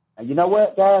heal here. And you know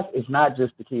what, guys? It's not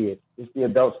just the kids. It's the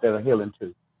adults that are healing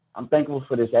too. I'm thankful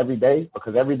for this every day,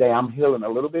 because every day I'm healing a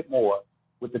little bit more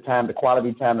with the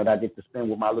quality time that I get to spend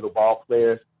with my little ball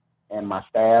players and my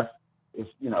staff. It's,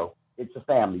 you know, it's a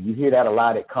family. You hear that a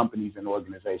lot at companies and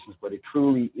organizations, but it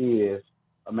truly is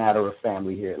a matter of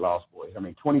family here at Lost Boys. I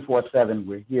mean, 24/7,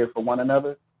 we're here for one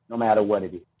another, no matter what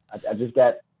it is. I just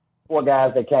got 4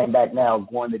 guys that came back now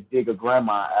going to dig a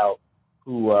grandma out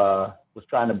who was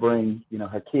trying to bring, you know,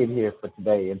 her kid here for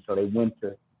today. And so they went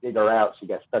to dig her out. She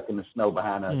got stuck in the snow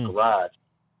behind her garage.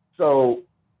 So,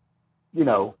 you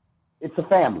know, it's a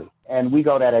family, and we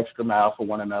go that extra mile for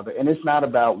one another. And it's not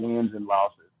about wins and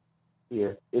losses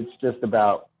here. It's just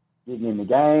about getting in the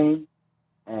game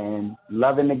and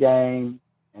loving the game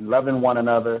and loving one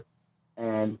another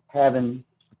and having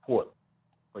support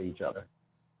for each other.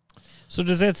 So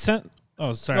does that sense?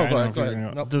 Oh, sorry. No, go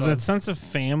ahead. Nope, does go that ahead. sense of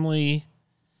family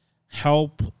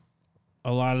help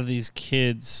a lot of these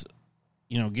kids,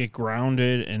 you know, get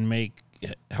grounded and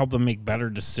help them make better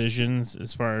decisions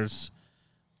as far as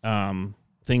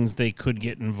things they could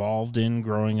get involved in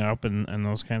growing up and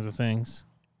those kinds of things?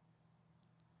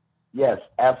 Yes,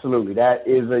 absolutely. That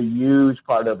is a huge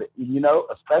part of it, you know,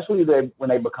 especially when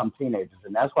they become teenagers.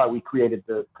 And that's why we created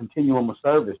the Continuum of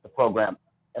Service, the program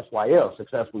SYL,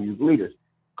 Successful Youth Leaders.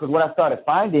 Because what I started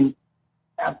finding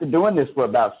after doing this for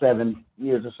about 7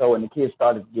 years or so, and the kids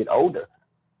started to get older,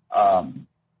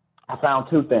 I found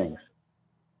 2 things.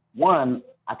 One,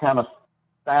 I kind of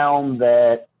found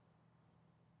that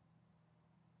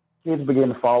kids begin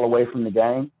to fall away from the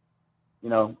game. You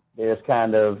know, there's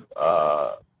kind of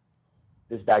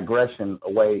this digression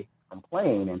away from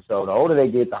playing. And so the older they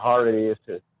get, the harder it is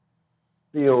to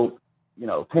field, you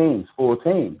know,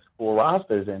 full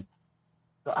rosters. And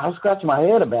so I was scratching my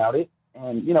head about it.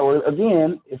 And, you know,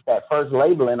 again, it's that first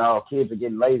labeling, oh, kids are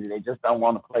getting lazy. They just don't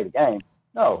want to play the game.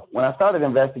 No, when I started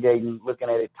investigating, looking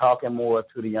at it, talking more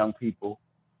to the young people,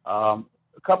 a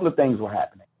couple of things were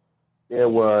happening. There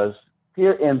was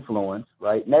peer influence,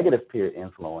 right? Negative peer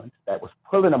influence that was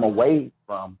pulling them away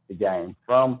from the game,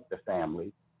 from the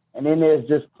family. And then there's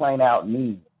just plain out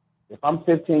need. if I'm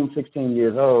 15, 16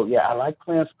 years old, yeah, I like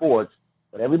playing sports,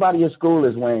 but everybody in school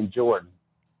is wearing Jordan.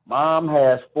 Mom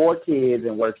has 4 kids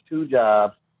and works 2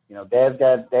 jobs. You know, dad's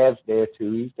there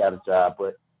too. He's got a job,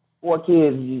 but 4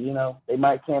 kids, you know, they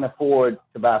might can't afford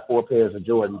to buy 4 pairs of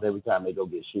Jordans every time they go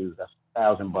get shoes. That's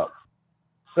 $1,000.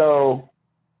 So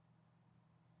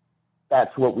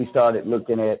that's what we started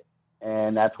looking at,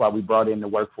 and that's why we brought in the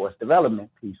workforce development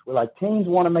piece. We're like, teens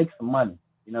want to make some money.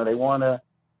 You know, they want to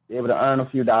be able to earn a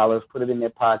few dollars, put it in their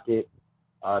pocket,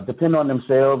 depend on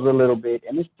themselves a little bit,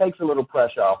 and this takes a little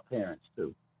pressure off parents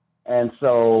too. And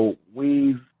so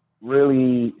we've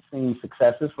really seen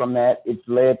successes from that. It's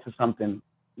led to something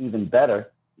even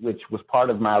better, which was part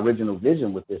of my original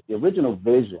vision with this. The original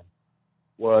vision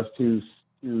was to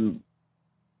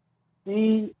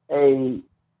see a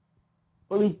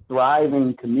fully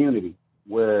thriving community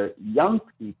where young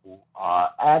people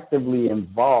are actively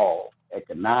involved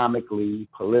economically,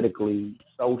 politically,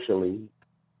 socially,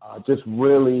 just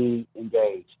really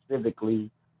engaged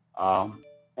civically,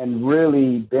 and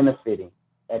really benefiting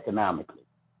economically,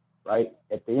 right?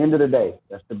 At the end of the day,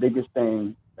 that's the biggest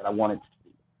thing that I wanted to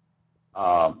see.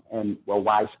 And well,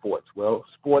 why sports? Well,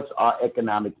 sports are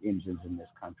economic engines in this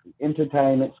country.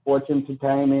 Entertainment, sports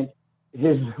entertainment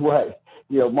is what,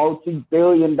 you know,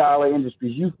 multi-billion-dollar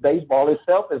industries. Youth baseball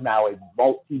itself is now a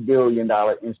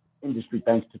multi-billion-dollar industry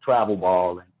thanks to travel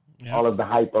ball and all of the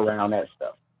hype around that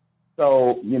stuff.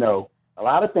 So, you know, a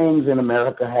lot of things in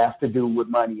America have to do with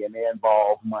money, and they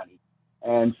involve money.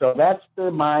 And so that's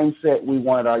the mindset we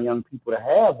wanted our young people to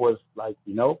have, was like,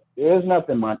 you know, there's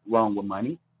nothing wrong with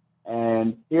money,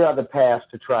 and here are the paths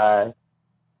to try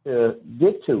to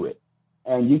get to it.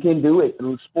 And you can do it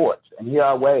through sports, and here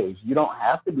are ways. You don't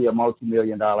have to be a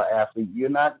multi-million-dollar athlete.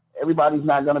 Everybody's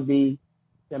not going to be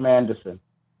Tim Anderson.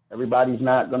 Everybody's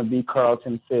not going to be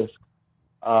Carlton Fisk.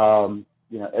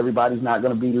 You know, everybody's not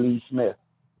going to be Lee Smith.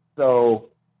 So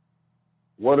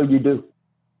what do?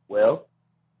 Well,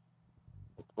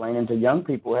 explaining to young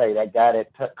people, hey, that guy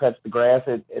that cuts the grass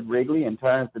at Wrigley and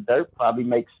turns the dirt probably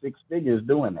makes 6 figures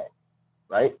doing that,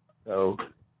 right? So,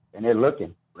 and they're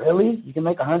looking, really? You can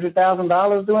make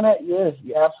 $100,000 doing that? Yes,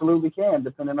 you absolutely can,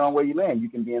 depending on where you land. You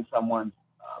can be in someone's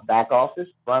back office,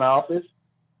 front office.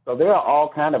 So there are all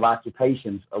kind of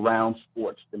occupations around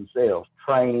sports themselves,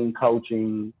 training,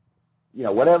 coaching, you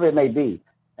know, whatever it may be.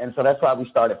 And so that's why we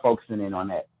started focusing in on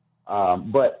that.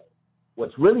 But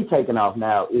what's really taken off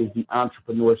now is the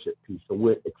entrepreneurship piece. So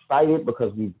we're excited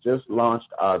because we've just launched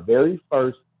our very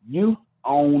first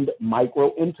youth-owned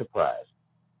micro enterprise.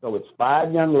 So it's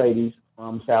 5 young ladies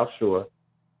from South Shore.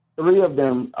 3 of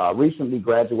them recently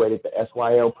graduated the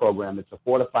SYL program. It's a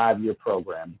 4 to 5 year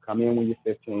program. You come in when you're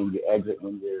 15, you exit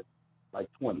when you're like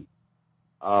 20.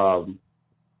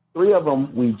 3 of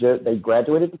them, they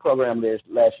graduated the program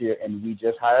last year, and we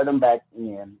just hired them back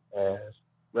in as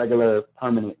regular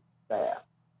permanent staff.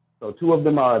 So 2 of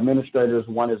them are administrators,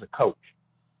 1 is a coach.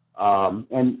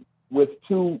 And with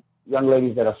 2 young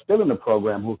ladies that are still in the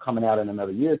program who are coming out in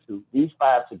another year or 2, these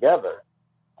 5 together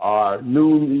are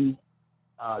new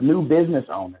business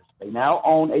owners. They now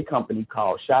own a company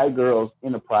called Shy Girls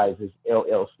Enterprises,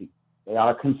 LLC. They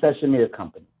are a concessionaire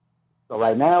company. So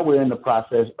right now we're in the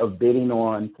process of bidding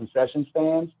on concession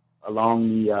stands along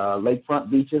the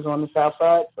lakefront beaches on the south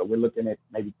side. So we're looking at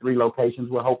maybe 3 locations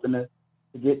we're hoping to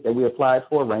get that we applied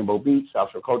for: Rainbow Beach, South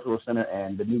Shore Cultural Center,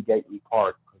 and the new Gateway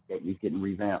Park, because Gateway's getting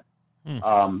revamped.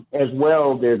 As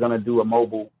well, they're going to do a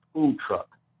mobile food truck.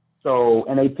 So,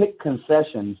 and they picked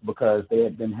concessions because they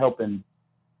had been helping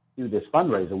do this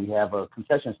fundraiser. We have a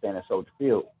concession stand at Soldier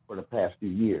Field for the past few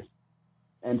years.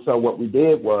 And so what we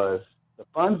did was, the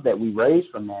funds that we raised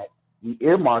from that, we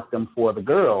earmarked them for the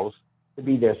girls to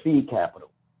be their seed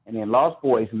capital. And then Lost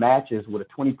Boys matches with a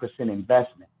 20%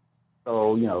 investment.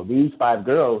 So, you know, these 5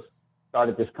 girls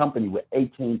started this company with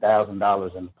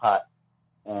 $18,000 in the pot,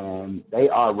 and they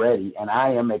are ready. And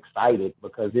I am excited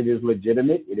because it is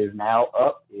legitimate. It is now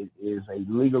up. It is a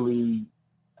legally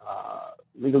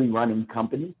running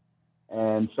company.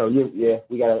 And so,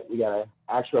 we gotta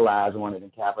actualize on it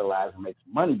and capitalize and make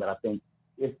some money. But I think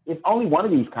if only one of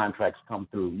these contracts come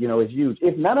through, you know, it's huge.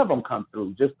 If none of them come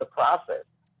through, just the process,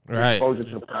 right, exposure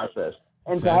to the process,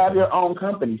 and exactly, to have your own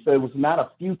company. So it was not a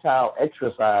futile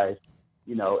exercise,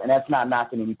 you know, and that's not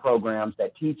knocking any programs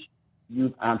that teach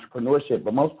youth entrepreneurship,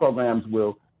 but most programs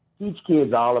will teach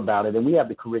kids all about it. And we have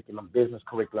the curriculum, business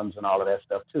curriculums and all of that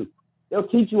stuff too. They'll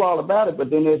teach you all about it,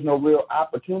 but then there's no real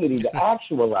opportunity to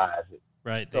actualize it.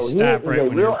 Right. They So stop here right is a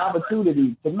when real you're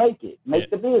opportunity to make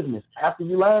the business after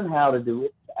you learn how to do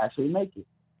it, to actually make it.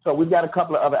 So we've got a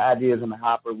couple of other ideas in the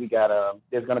hopper.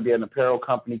 There's going to be an apparel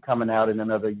company coming out in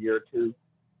another year or 2.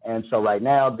 And so right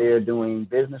now they're doing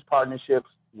business partnerships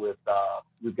with,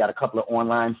 we've got a couple of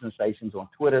online sensations on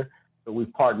Twitter. So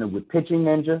we've partnered with Pitching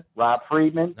Ninja, Rob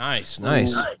Friedman. Nice. Who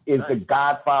is the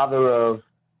godfather of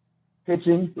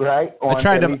pitching, right? I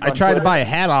tried to buy a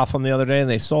hat off them the other day, and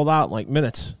they sold out in like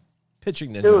minutes.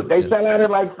 Pitching Ninja. Dude, they sell out in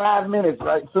like 5 minutes,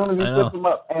 right? As soon as he puts them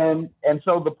up. And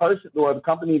so the person or the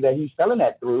company that he's selling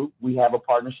that through, we have a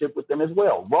partnership with them as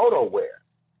well, RotoWear.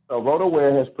 So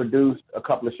RotoWear has produced a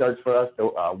couple of shirts for us.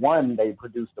 So, one, they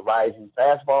produced the Rising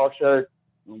Fastball shirt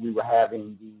when we were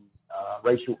having the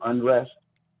racial unrest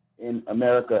in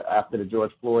America after the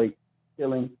George Floyd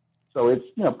killing. So it's,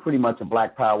 pretty much a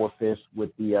black power fist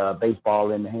with the baseball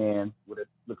in the hand, with it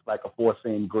looks like a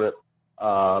 4-seam grip.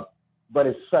 But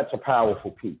it's such a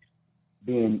powerful piece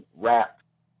being wrapped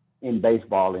in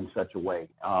baseball in such a way.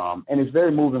 And it's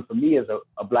very moving for me as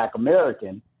a Black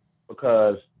American,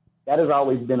 because that has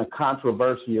always been a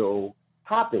controversial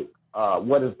topic.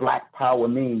 What does Black power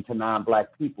mean to non-Black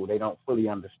people? They don't fully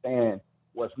understand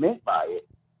what's meant by it.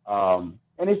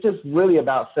 And it's just really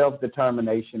about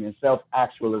self-determination and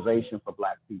self-actualization for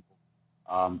Black people.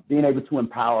 Being able to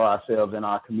empower ourselves in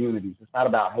our communities. It's not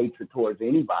about hatred towards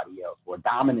anybody else or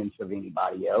dominance of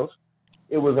anybody else.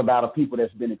 It was about a people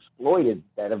that's been exploited,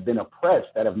 that have been oppressed,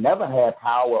 that have never had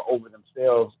power over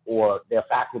themselves or their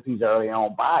faculties or their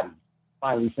own bodies.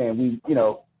 Finally saying,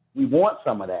 we want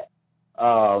some of that.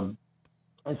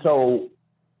 And so,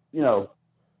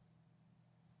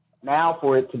 now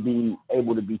for it to be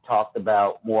able to be talked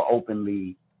about more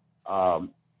openly,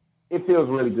 it feels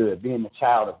really good being the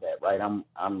child of that, right?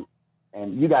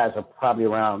 And you guys are probably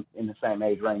around in the same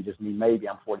age range as me. Maybe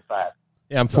I'm 45.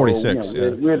 Yeah, I'm 46.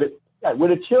 So, we're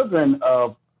the children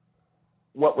of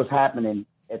what was happening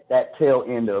at that tail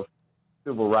end of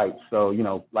civil rights. So,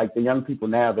 like the young people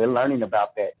now, they're learning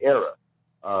about that era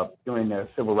during the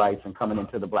civil rights and coming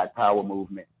into the Black Power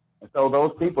movement. And so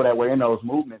those people that were in those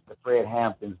movements, the Fred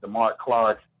Hamptons, the Mark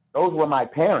Clarks, those were my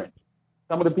parents.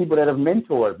 Some of the people that have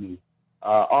mentored me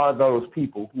are those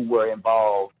people who were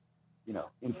involved,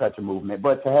 in such a movement.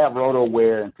 But to have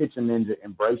RotoWear and Pitching Ninja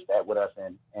embrace that with us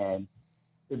and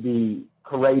to be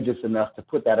courageous enough to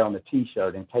put that on a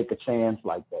T-shirt and take a chance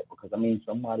like that, because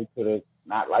somebody could have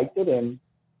not liked it and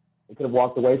they could have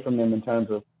walked away from them in terms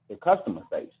of their customer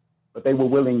base, but they were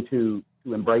willing to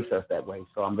embrace us that way.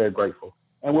 So I'm very grateful.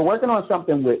 And we're working on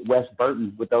something with Wes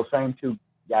Burton with those same two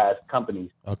guys'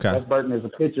 companies. Okay. Wes Burton is a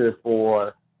pitcher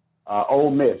for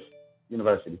Ole Miss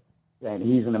University, and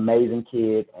he's an amazing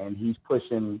kid, and he's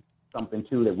pushing something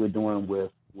too that we're doing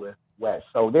with Wes.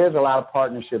 So there's a lot of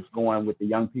partnerships going with the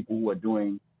young people who are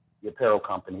doing the apparel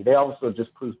company. They also just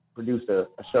produced a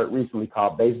shirt recently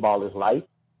called Baseball is Life,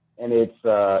 and it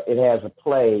has a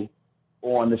play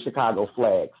on the Chicago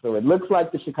flag. So it looks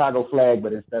like the Chicago flag,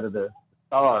 but instead of the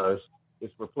stars,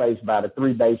 it's replaced by the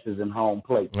 3 bases and home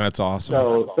plate. That's awesome.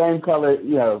 So same color,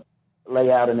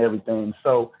 layout and everything.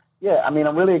 So yeah, I'm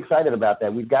really excited about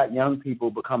that. We've got young people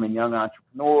becoming young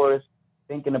entrepreneurs,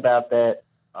 thinking about that.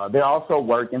 They're also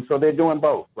working, so they're doing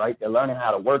both, right? They're learning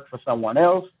how to work for someone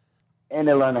else, and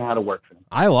they're learning how to work for them.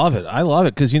 I love it.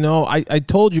 Because, I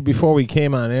told you before we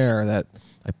came on air that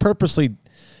I purposely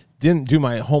didn't do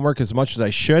my homework as much as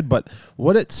I should, but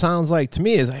what it sounds like to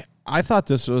me is I thought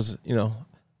this was,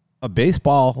 a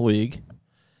baseball league.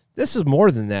 This is more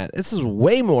than that. This is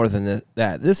way more than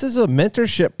that. This is a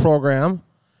mentorship program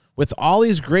with all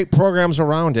these great programs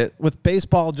around it, with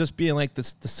baseball just being like the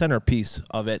centerpiece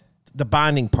of it, the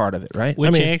bonding part of it, right?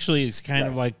 Which actually is kind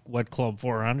of like what Club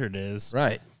 400 is.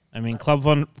 Right.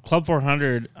 Club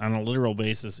 400 on a literal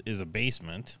basis is a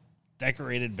basement,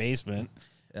 decorated basement.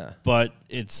 Yeah. But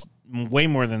it's way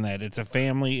more than that. It's a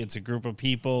family. It's a group of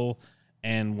people,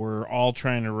 and we're all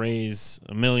trying to raise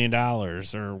 $1 million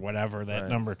or whatever that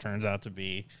number turns out to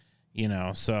be.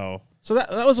 So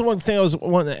that was the one thing I was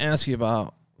wanting to ask you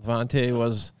about, Vontae,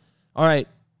 was, all right,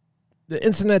 the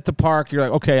incident at the park, you're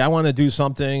like, okay, I want to do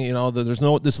something,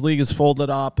 this league is folded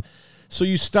up. So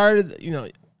you started,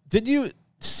 did you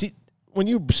see, when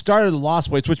you started Lost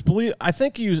Boys, which I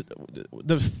think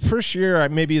the first year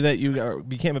maybe that you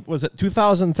became, was it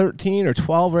 2013 or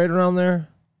 12, right around there?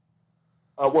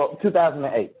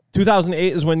 2008.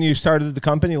 2008 is when you started the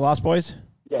company, Lost Boys?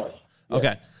 Yes.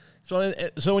 Okay.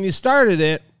 So when you started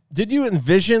it, did you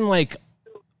envision like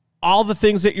all the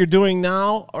things that you're doing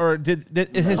now, or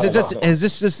has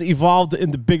this just evolved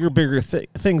into bigger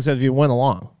things as you went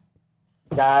along?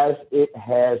 Guys, it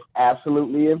has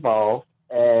absolutely evolved,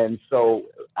 and so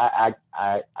I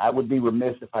would be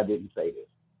remiss if I didn't say this.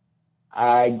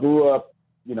 I grew up,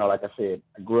 like I said,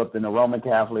 I grew up in a Roman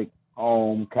Catholic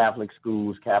home, Catholic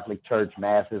schools, Catholic church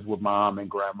masses with mom and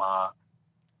grandma.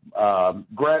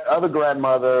 Other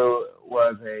grandmother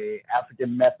was a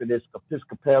African Methodist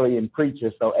Episcopalian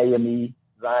preacher, so AME,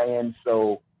 Zion.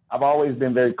 So I've always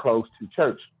been very close to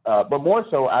church. But more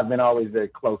so, I've been always very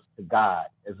close to God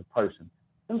as a person.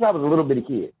 Since I was a little bitty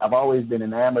kid, I've always been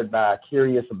enamored by,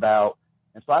 curious about,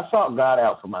 and so I sought God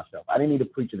out for myself. I didn't need a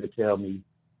preacher to tell me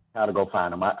how to go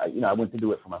find him. I went to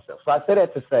do it for myself. So I say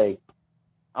that to say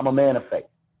I'm a man of faith.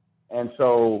 And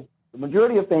so the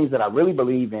majority of things that I really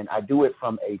believe in, I do it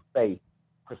from a faith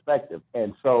perspective.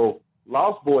 And so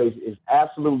Lost Boys is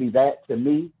absolutely that to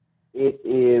me. It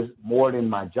is more than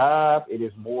my job. It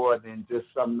is more than just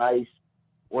some nice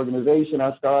organization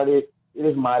I started. It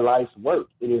is my life's work.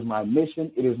 It is my mission.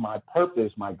 It is my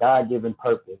purpose, my God-given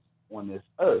purpose on this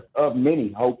earth, of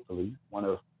many, hopefully, one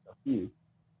of a few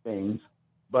things.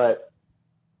 But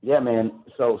yeah, man,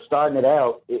 so starting it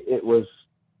out, it was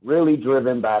really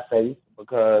driven by faith,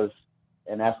 because,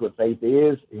 and that's what faith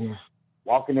is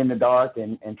walking in the dark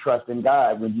and trusting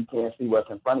God when you can't see what's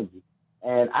in front of you.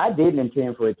 And I didn't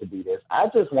intend for it to be this. I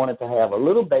just wanted to have a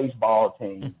little baseball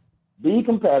team, be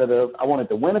competitive. I wanted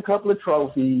to win a couple of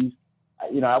trophies.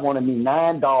 I wanted me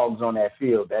 9 dogs on that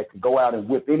field that could go out and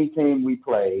whip any team we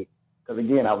played. Because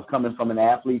again, I was coming from an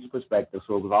athlete's perspective,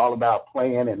 so it was all about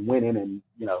playing and winning and,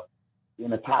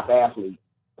 being a top athlete.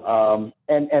 And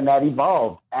that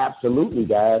evolved, absolutely,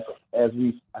 guys. As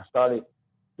I started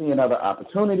seeing other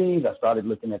opportunities, I started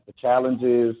looking at the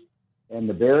challenges and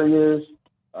the barriers.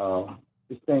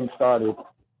 This thing started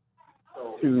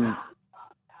to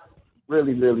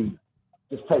really, really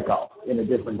just take off in a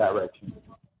different direction.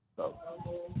 So,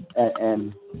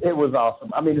 and it was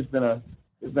awesome. I mean, it's been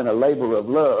a labor of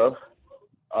love,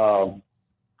 and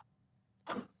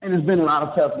it's been a lot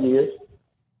of tough years.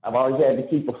 I've always had to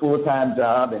keep a full-time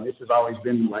job, and this has always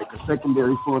been like a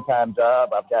secondary full-time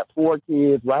job. I've got 4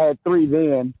 kids. Well, I had 3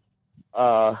 then.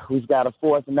 We've got a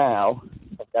 4th now.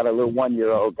 I've got a little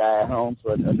 1-year-old guy at home,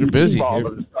 so you're busy.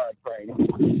 To start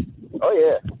training. Oh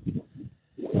yeah.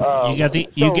 You got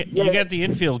the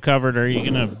infield covered. Are you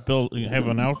gonna have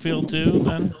an outfield too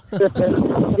then?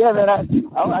 Yeah, man.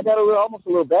 I got almost a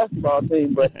little basketball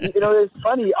team, but it's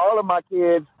funny. All of my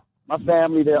kids, my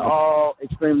family, they're all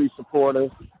extremely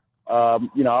supportive. I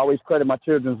always credit my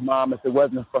children's mom. If it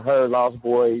wasn't for her, Lost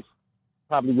Boys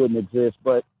probably wouldn't exist.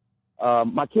 But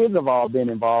my kids have all been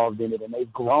involved in it, and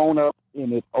they've grown up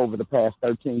in it over the past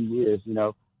 13 years.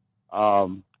 My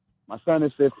son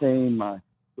is 15. My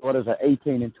daughters are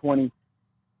 18 and 20.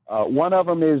 One of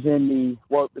them is in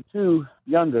the 2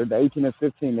 younger, the 18 and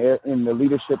 15, they're in the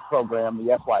leadership program,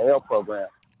 the SYL program.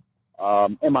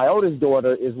 And my oldest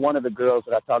daughter is one of the girls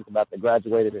that I talked about that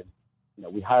graduated, and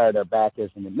we hired her back as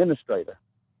an administrator.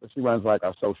 So she runs like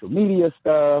our social media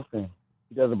stuff, and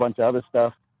she does a bunch of other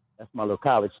stuff. That's my little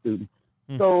college student.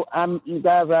 So I've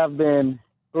been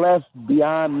blessed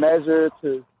beyond measure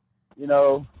to,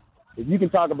 if you can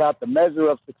talk about the measure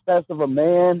of success of a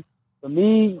man, for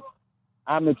me,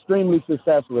 I'm extremely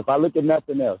successful. If I look at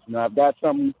nothing else, I've got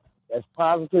something that's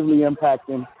positively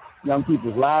impacting young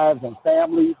people's lives and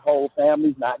families, whole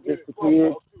families, not just the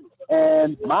kids.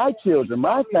 And my children,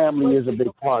 my family is a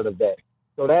big part of that.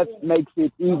 So that makes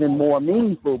it even more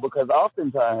meaningful, because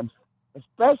oftentimes,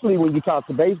 especially when you talk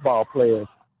to baseball players,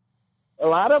 a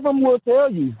lot of them will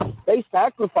tell you they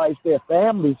sacrifice their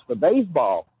families for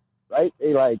baseball, right?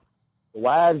 The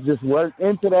wives just worked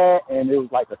into that, and it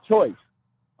was like a choice.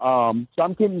 So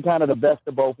I'm getting kind of the best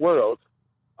of both worlds.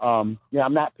 I'm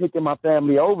not picking my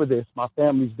family over this. My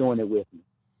family's doing it with me.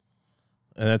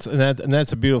 And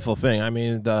that's a beautiful thing.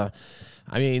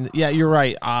 Yeah, you're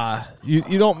right.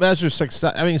 You don't measure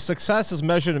success. I mean, success is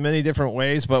measured in many different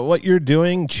ways, but what you're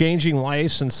doing, changing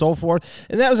lives and so forth,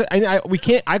 and that was.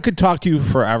 I could talk to you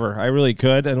forever. I really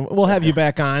could, and we'll have you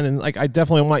back on. And I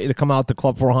definitely want you to come out to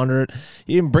Club 400.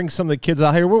 Even bring some of the kids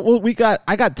out here.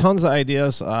 I got tons of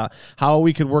ideas how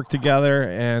we could work together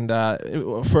and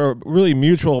for a really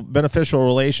mutual beneficial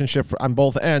relationship on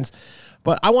both ends.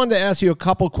 But I wanted to ask you a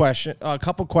couple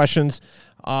questions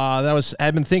that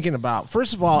I've been thinking about.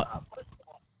 First of all,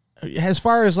 as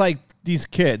far as these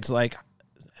kids, Brian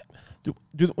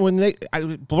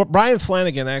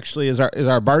Flanagan actually is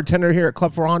our bartender here at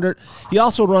Club 400. He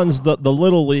also runs the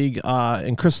Little League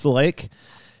in Crystal Lake,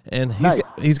 and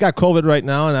he's got COVID right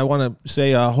now. And I want to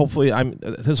say, hopefully,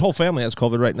 his whole family has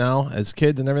COVID right now as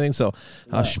kids and everything. So,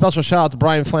 special shout out to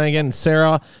Brian Flanagan and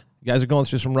Sarah. You guys are going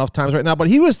through some rough times right now, but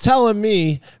he was telling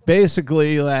me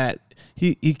basically that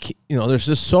he there's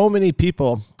just so many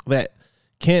people that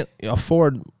can't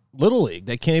afford Little League.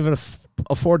 They can't even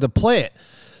afford to play it.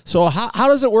 So how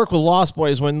does it work with Lost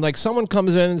Boys when someone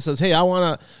comes in and says, "Hey, I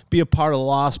want to be a part of the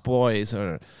Lost Boys,"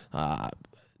 or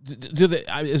do they?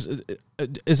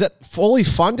 Is that fully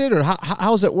funded, or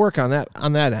how does it work on that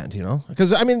end? You know,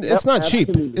 because I mean, it's not cheap.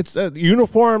 It's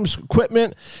uniforms,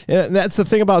 equipment, and that's the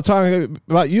thing about talking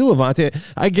about you, Levante.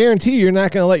 I guarantee you're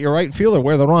not going to let your right fielder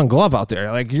wear the wrong glove out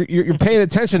there. Like you're paying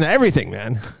attention to everything,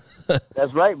 man.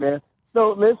 That's right, man.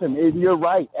 So listen, you're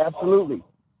right, absolutely.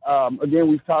 Again,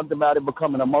 we've talked about it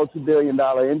becoming a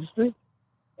multi-billion-dollar industry,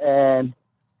 and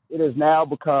it has now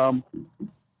become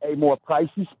a more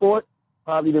pricey sport,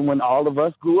 probably than when all of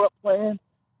us grew up playing.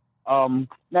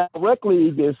 Now, rec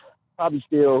league is probably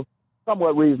still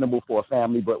somewhat reasonable for a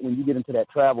family, but when you get into that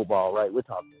travel ball, right, we're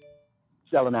talking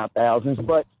shelling out thousands.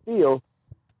 But still,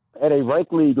 at a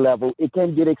rec league level, it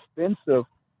can get expensive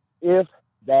if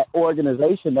that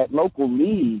organization, that local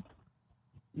league,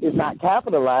 is not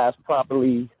capitalized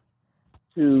properly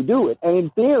to do it. And in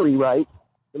theory, right,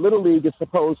 the Little League is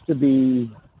supposed to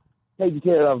be taken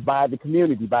care of by the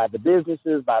community, by the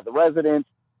businesses, by the residents.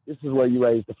 This is where you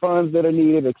raise the funds that are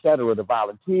needed, et cetera, the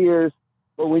volunteers.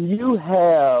 But when you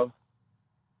have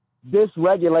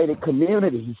dysregulated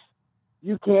communities,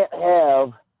 you can't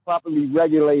have properly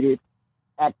regulated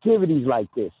activities like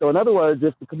this. So in other words,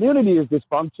 if the community is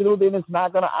dysfunctional, then it's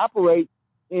not going to operate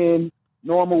in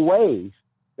normal ways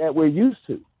that we're used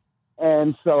to.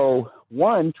 And so,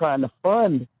 one, trying to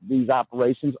fund these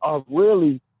operations are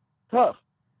really tough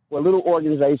for little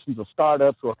organizations or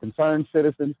startups or concerned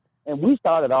citizens. And we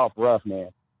started off rough, man.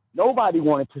 Nobody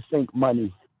wanted to sink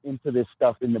money into this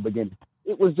stuff in the beginning.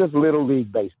 It was just Little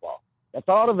League baseball. That's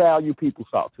all the value people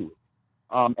saw to it.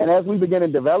 And as we begin to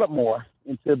develop more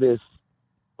into this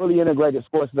fully integrated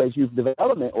sports-based youth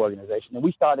development organization, and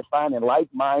we started finding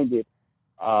like-minded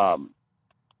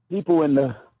people in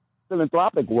the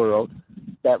philanthropic world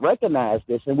that recognize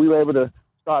this, and we were able to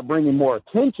start bringing more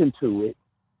attention to it.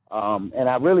 And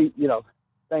I really,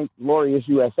 thank Laureus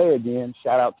USA again.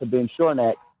 Shout out to Ben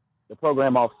Shornack, the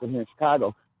program officer here in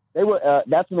Chicago.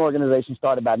 That's an organization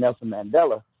started by Nelson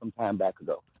Mandela some time back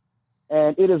ago.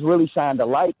 And it has really shined a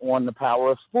light on the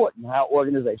power of sport and how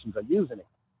organizations are using it.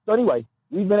 So anyway,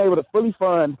 we've been able to fully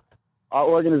fund our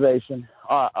organization.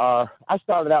 I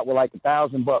started out with like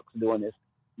 $1,000 doing this.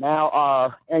 Now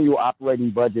our annual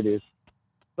operating budget is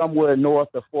somewhere north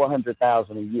of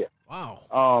 $400,000 a year. Wow.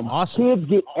 Awesome. Kids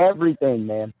get everything,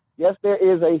 man. Yes, there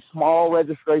is a small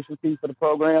registration fee for the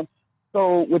program.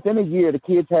 So within a year, the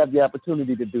kids have the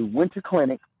opportunity to do winter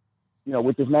clinics,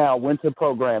 which is now winter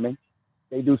programming.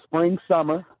 They do spring,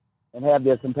 summer, and have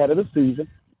their competitive season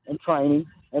and training.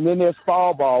 And then there's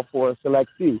fall ball for a select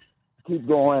few to keep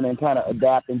going and kind of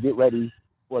adapt and get ready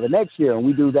for the next year. And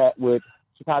we do that with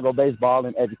Chicago Baseball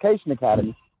and Education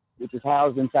Academy, which is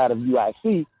housed inside of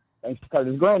UIC, thanks to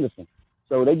Curtis Granderson.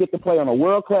 So they get to play on a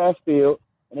world-class field,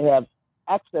 and they have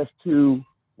access to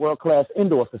world-class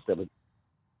indoor facilities.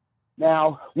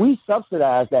 Now, we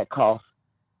subsidize that cost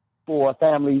for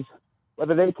families,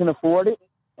 whether they can afford it,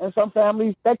 and some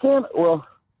families that can,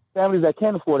 families that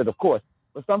can afford it, of course,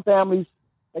 but some families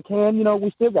that can,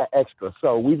 we still got extra.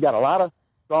 So we've got a lot of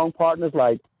strong partners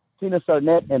like Tina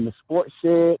Cernette and the Sports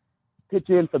Shed, Pitch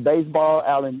In for Baseball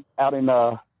out in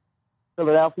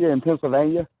Philadelphia and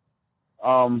Pennsylvania.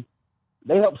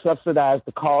 They help subsidize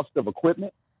the cost of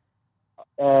equipment.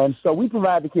 And so we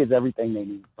provide the kids everything they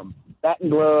need, from batting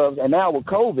gloves. And now with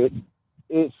COVID,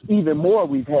 it's even more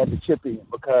we've had to chip in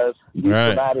because we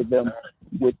provided them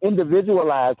with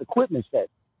individualized equipment sets.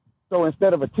 So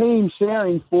instead of a team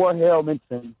sharing 4 helmets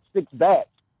and 6 bats,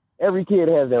 every kid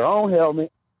has their own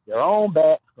helmet, their own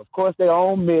bat, of course their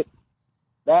own mitt,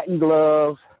 batting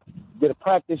gloves, get a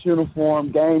practice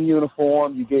uniform, game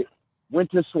uniform, you get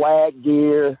winter swag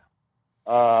gear,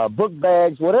 book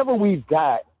bags, whatever we've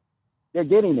got, they're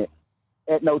getting it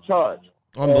at no charge.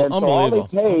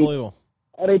 Unbelievable.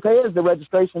 All they pay is the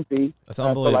registration fee. That's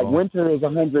unbelievable. So like winter is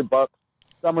 $100,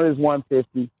 summer is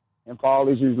 $150, and fall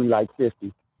is usually like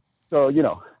 $50. So,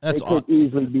 That's they could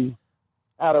easily be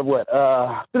out of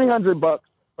 $300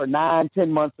 for 9-10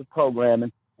 months of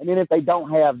programming. And then if they don't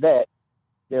have that,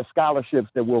 there's scholarships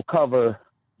that will cover,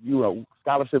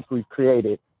 scholarships we've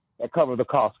created that cover the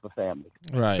cost for families.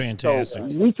 That's fantastic. So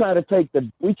we try to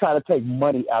take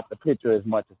money out the picture as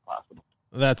much as possible.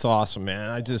 That's awesome,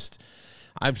 man.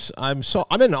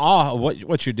 I'm in awe of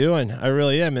what you're doing. I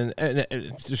really am, and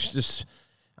it's just.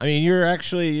 I mean,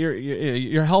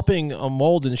 you're helping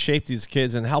mold and shape these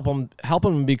kids and help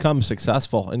them become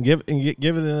successful and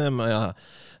giving them a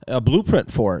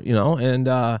blueprint for it, And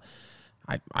I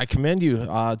commend you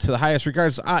to the highest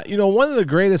regards. One of the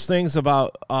greatest things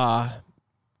about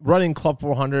running Club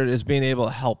 400 is being able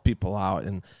to help people out,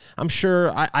 and I'm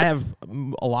sure I have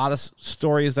a lot of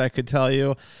stories that I could tell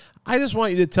you. I just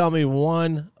want you to tell me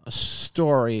one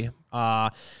story.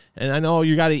 And I know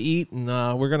you got to eat, and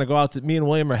we're going to go out. Me and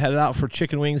William are headed out for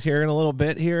chicken wings here in a little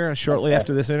bit here, shortly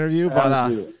after this interview.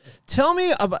 But tell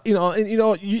me about,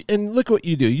 and look what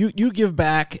you do. You give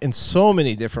back in so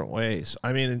many different ways.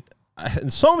 I mean, in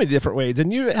so many different ways,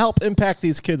 and you help impact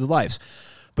these kids' lives.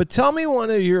 But tell me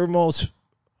one of your most,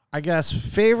 I guess,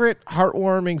 favorite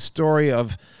heartwarming story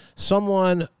of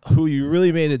someone who you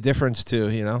really made a difference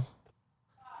to,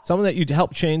 someone that you'd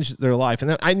help change their life.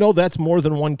 And I know that's more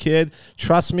than one kid,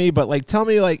 trust me, but tell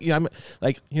me,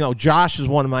 Josh is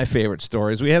one of my favorite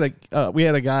stories. We had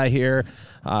a guy here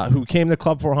who came to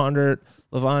Club 400,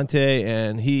 Levante,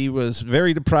 and he was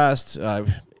very depressed.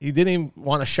 He didn't even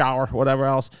want to shower, whatever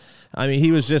else. I mean,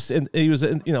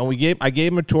 I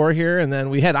gave him a tour here, and then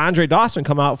we had Andre Dawson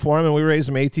come out for him, and we raised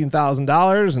him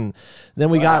 $18,000, and then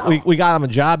we got him a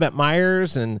job at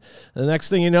Myers, and the next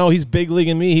thing you know, he's big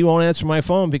leaguing me. He won't answer my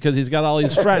phone because he's got all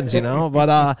these friends, But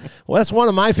well, that's one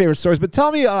of my favorite stories. But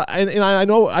tell me, and I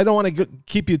know I don't want to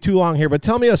keep you too long here, but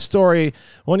tell me a story,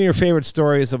 one of your favorite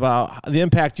stories about the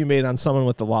impact you made on someone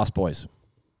with the Lost Boys.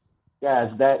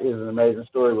 Guys, that is an amazing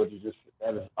story.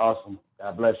 That is awesome.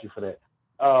 God bless you for that.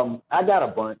 I got a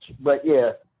bunch, but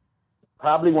yeah,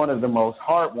 probably one of the most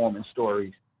heartwarming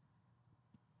stories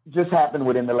just happened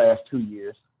within the last 2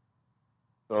 years.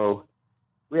 So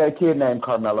we had a kid named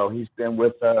Carmelo. He's been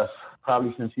with us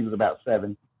probably since he was about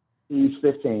 7. He's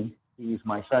 15. He's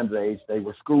my son's age. They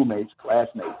were schoolmates,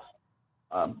 classmates.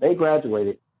 They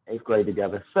graduated 8th grade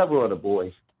together. Several of the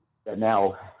boys that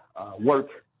now work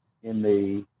in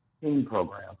the teen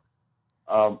program.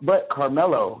 But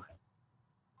Carmelo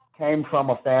came from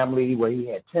a family where he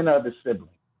had 10 other siblings.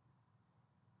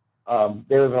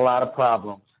 There was a lot of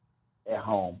problems at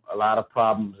home, a lot of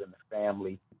problems in the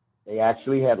family. They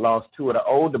actually had lost 2 of the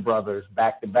older brothers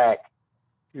back to back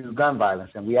to gun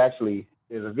violence. And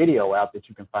there's a video out that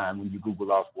you can find when you Google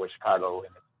Lost Boys Chicago, and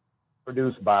it's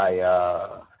produced by,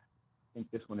 I think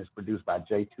this one is produced by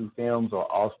J2 Films or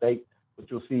Allstate,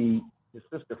 but you'll see his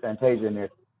sister Fantasia in there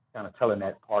kind of telling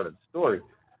that part of the story.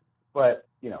 But,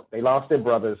 they lost their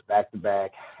brothers back to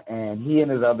back, and he and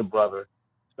his other brother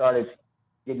started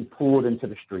getting pulled into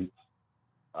the streets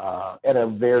at a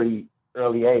very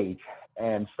early age.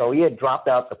 And so he had dropped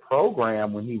out the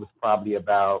program when he was probably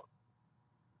about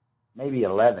maybe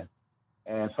 11.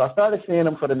 And so I started seeing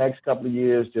him for the next couple of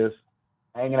years, just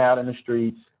hanging out in the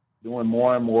streets, doing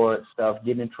more and more stuff,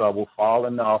 getting in trouble,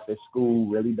 falling off at school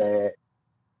really bad.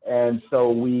 And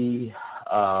so we,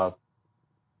 a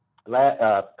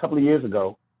couple of years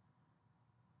ago,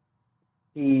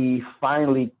 he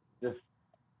finally just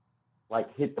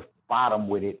hit the bottom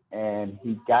with it, and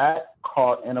he got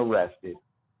caught and arrested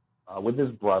with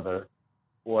his brother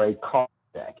for a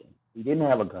carjacking. He didn't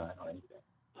have a gun or anything.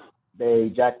 They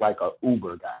jacked like a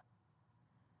Uber guy.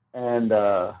 And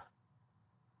so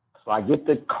I get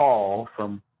the call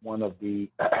from one of the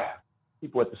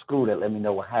people at the school that let me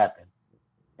know what happened.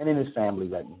 And then his family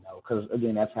let me know, because,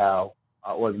 again, that's how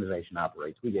our organization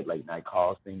operates. We get late night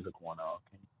calls, things are going on.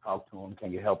 Can you talk to him?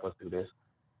 Can you help us do this?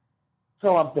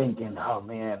 So I'm thinking, oh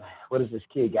man, what has this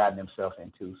kid gotten himself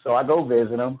into? So I go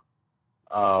visit him.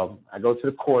 I go to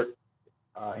the court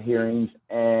hearings,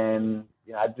 and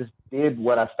I just did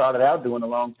what I started out doing a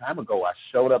long time ago. I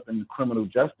showed up in the criminal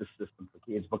justice system for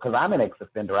kids because I'm an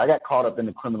ex-offender. I got caught up in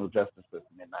the criminal justice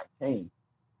system at 19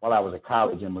 while I was at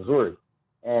college in Missouri.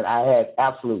 And I had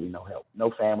absolutely no help,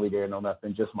 no family there, no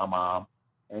nothing, just my mom.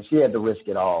 And she had to risk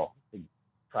it all to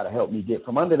try to help me get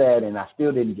from under that, and I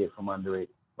still didn't get from under it.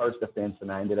 First offense,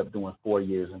 and I ended up doing 4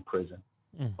 years in prison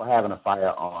for having a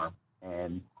firearm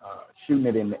and shooting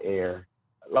it in the air.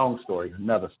 Long story,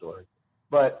 another story.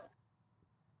 But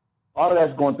all of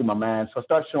that's going through my mind. So I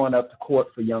start showing up to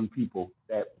court for young people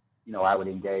that, I would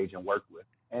engage and work with.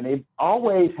 And it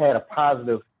always had a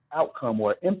positive outcome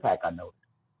or impact, I noticed,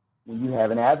 when you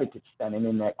have an advocate standing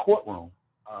in that courtroom.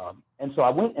 And so I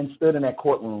went and stood in that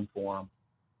courtroom for him,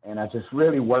 and I just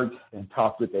really worked and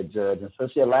talked with that judge. And so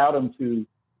she allowed him to,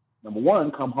 number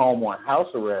one, come home on house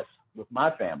arrest with my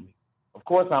family. Of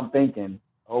course, I'm thinking,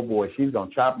 oh boy, she's going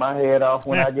to chop my head off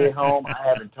when I get home. I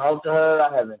haven't talked to her.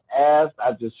 I haven't asked.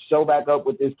 I just show back up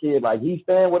with this kid like he's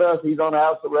staying with us. He's on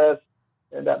house arrest.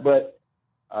 But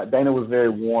Dana was very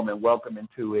warm and welcoming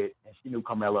to it. And she knew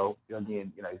Carmelo.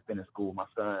 Again, he's been in school with my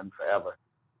son forever.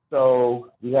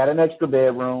 So we had an extra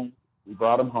bedroom. We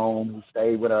brought him home. He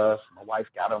stayed with us. My wife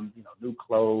got him, new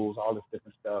clothes, all this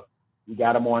different stuff. We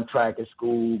got him on track at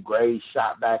school. Grades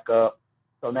shot back up.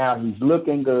 So now he's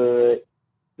looking good,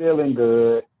 feeling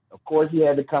good. Of course, he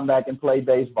had to come back and play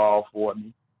baseball for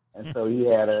me. And so he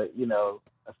had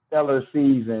a stellar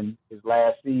season, his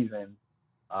last season,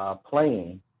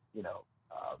 playing,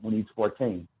 when he's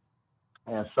 14.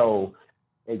 And so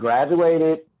they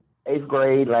graduated 8th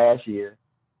grade last year.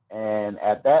 And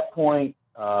at that point,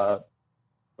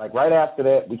 like right after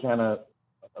that, we kind of,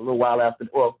 a little while after,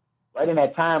 well, right in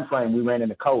that time frame, we ran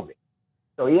into COVID.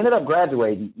 So he ended up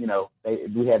graduating,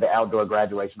 we had the outdoor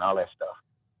graduation, all that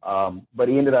stuff. But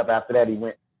he ended up, after that, he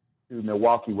went to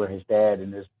Milwaukee where his dad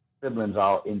and his siblings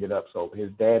all ended up. So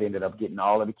his dad ended up getting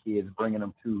all of the kids, bringing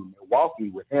them to Milwaukee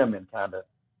with him and kind of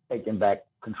taking back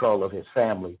control of his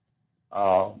family.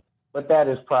 But that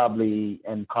is probably,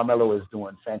 and Carmelo is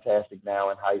doing fantastic now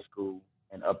in high school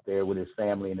and up there with his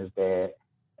family and his dad.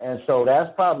 And so that's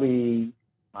probably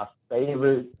my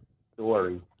favorite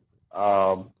story.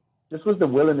 Just was the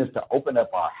willingness to open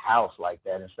up our house like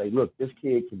that and say, look, this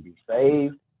kid can be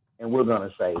saved and we're going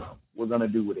to save him. We're going to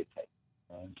do what it takes.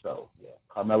 And so, yeah,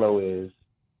 Carmelo is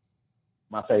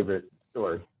my favorite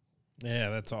story. Yeah,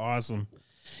 that's awesome.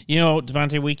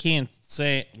 Levante, we can't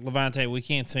say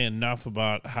enough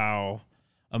about how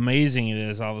amazing it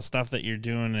is, all the stuff that you're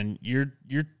doing, and you're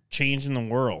changing the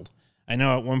world. I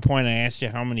know at one point I asked you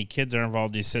how many kids are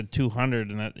involved. You said 200,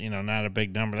 and that, not a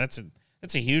big number. That's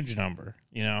a huge number,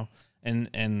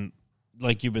 and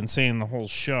like you've been saying the whole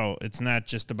show, it's not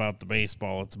just about the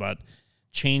baseball. It's about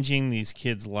changing these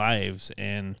kids' lives.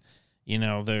 And,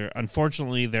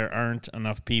 unfortunately there aren't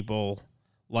enough people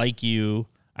like you,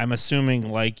 I'm assuming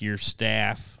like your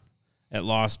staff at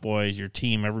Lost Boys, your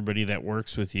team, everybody that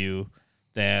works with you,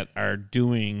 that are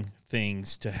doing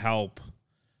things to help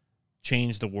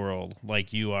change the world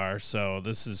like you are. So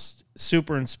this is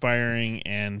super inspiring,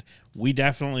 and we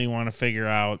definitely want to figure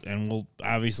out, and we'll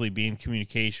obviously be in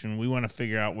communication, we want to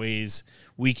figure out ways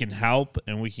we can help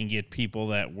and we can get people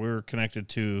that we're connected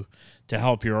to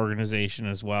help your organization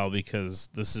as well, because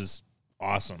this is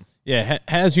awesome. Yeah,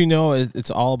 as you know,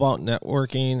 it's all about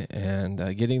networking and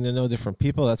getting to know different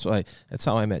people. That's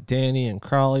how I met Danny and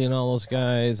Crawley and all those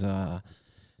guys.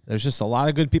 There's just a lot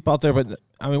of good people out there, but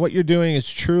I mean, what you're doing is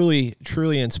truly,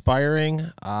 truly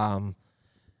inspiring. And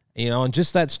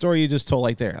just that story you just told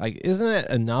right there, like, isn't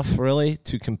it enough really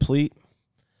to complete,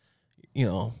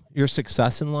 your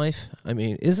success in life? I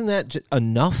mean, isn't that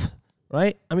enough,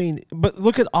 right? I mean, but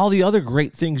look at all the other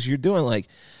great things you're doing. Like,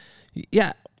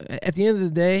 yeah, at the end of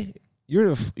the day,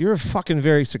 you're a fucking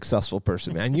very successful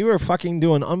person, man. You are fucking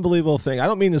doing unbelievable thing. I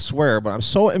don't mean to swear, but I'm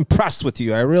so impressed with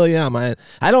you. I really am. I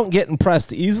don't get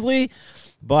impressed easily,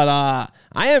 but I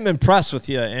am impressed with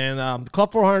you. And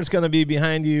Club 400 is going to be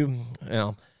behind you.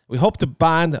 We hope to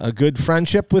bond a good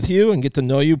friendship with you and get to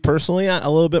know you personally a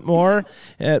little bit more,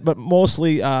 but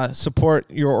mostly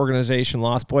support your organization,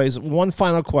 Lost Boys. One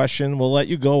final question. We'll let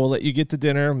you go. We'll let you get to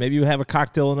dinner. Maybe you have a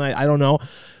cocktail tonight. I don't know.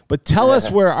 But tell us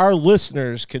where our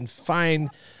listeners can find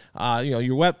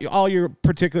your all your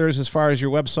particulars as far as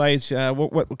your websites,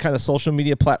 what kind of social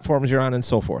media platforms you're on, and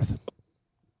so forth.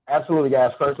 Absolutely,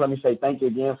 guys. First, let me say thank you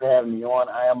again for having me on.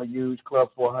 I am a huge Club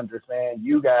 400 fan.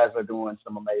 You guys are doing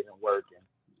some amazing work and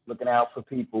looking out for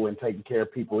people and taking care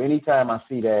of people. Anytime I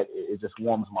see that, it just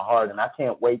warms my heart. And I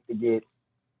can't wait to get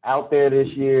out there this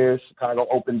year. Chicago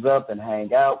opens up and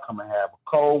hang out, come and have a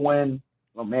cold one.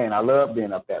 Oh, man, I love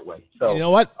being up that way. So you know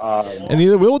what? And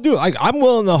either we'll do. I'm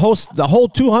willing to host the whole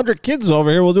 200 kids over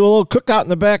here. We'll do a little cookout in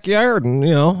the backyard, and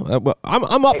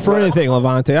I'm up for anything,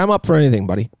 Levante. I'm up for anything,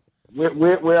 buddy.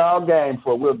 We're all game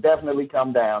for it. We'll definitely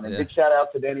come down. And big shout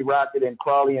out to Danny Rocket and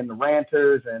Crawley and the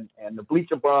Ranters and the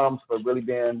Bleacher Bums for really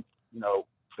being,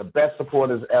 the best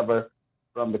supporters ever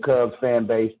from the Cubs fan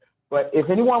base. But if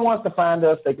anyone wants to find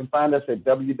us, they can find us at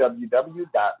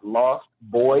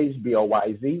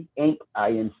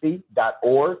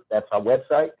www.lostboysinc.org. That's our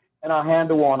website. And our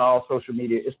handle on all social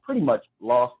media is pretty much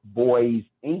Lost Boys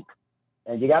Inc.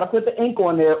 And you got to put the ink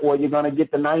on there, or you're going to get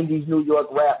the 90s New York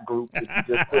rap group if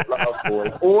you just put Lost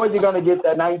Boys. Or you're going to get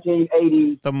the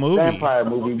 1980s vampire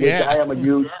movie, which I am a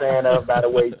huge fan of, by the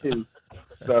way, too.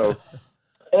 So,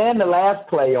 and the last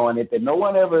play on it that no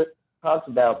one ever talks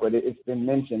about, but it's been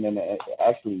mentioned, and it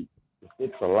actually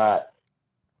fits a lot.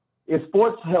 If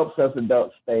sports helps us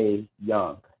adults stay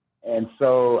young. And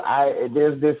so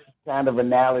there's this kind of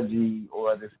analogy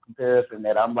or this comparison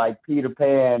that I'm like Peter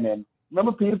Pan, and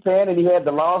remember Peter Pan, and he had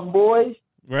the Lost Boys,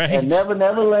 right? And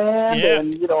Neverland,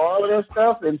 and all of that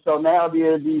stuff. And so now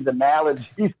there's these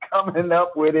analogies coming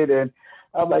up with it, and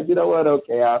I'm like, you know what?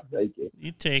 Okay, I'll take it.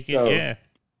 You take it, yeah.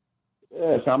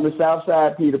 Yeah, so I'm the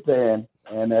Southside Peter Pan,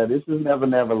 and this is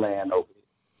Neverland over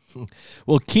here.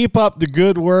 Well, keep up the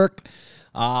good work.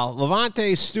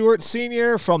 Levante Stewart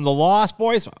Sr. from the Lost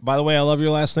Boys. By the way, I love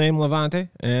your last name, Levante.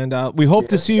 And we hope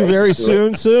to see you very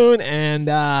soon. And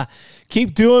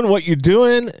Keep doing what you're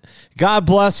doing. God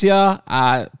bless you.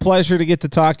 Pleasure to get to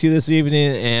talk to you this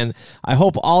evening, and I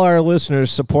hope all our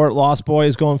listeners support Lost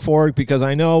Boys going forward, because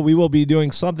I know we will be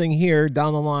doing something here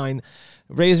down the line,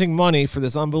 raising money for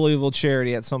this unbelievable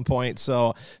charity at some point.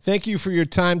 So thank you for your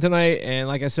time tonight, and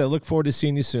like I said, look forward to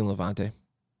seeing you soon, Levante.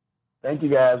 Thank you,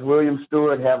 guys. William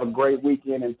Stewart, have a great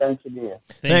weekend, and thanks again.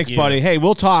 Thanks, buddy. Hey,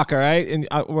 we'll talk, all right? And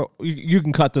you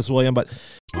can cut this, William, but...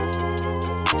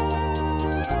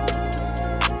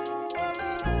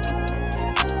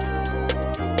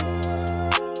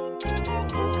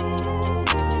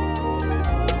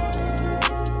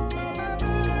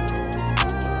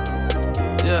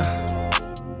 Yeah.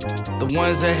 The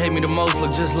ones that hate me the most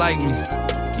look just like me.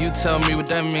 You tell me what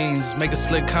that means. Make a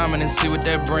slick comment and see what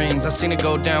that brings. I seen it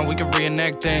go down, we can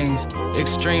reenact things.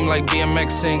 Extreme like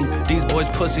BMX sing. These boys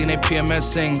pussy and they PMS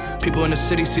sing. People in the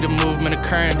city see the movement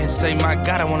occurring and say, my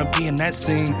God, I wanna be in that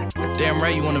scene. Damn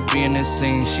right you wanna be in this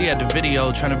scene. She had the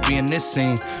video trying to be in this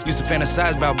scene. Used to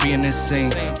fantasize about being this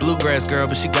scene. Bluegrass girl,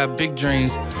 but she got big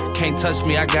dreams. Can't touch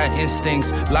me, I got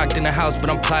instincts. Locked in the house, but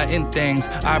I'm plotting things.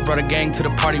 I brought a gang to the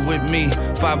party with me.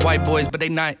 5 white boys, but they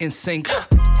not in sync.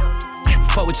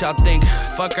 Fuck what y'all think.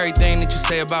 Fuck everything that you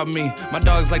say about me. My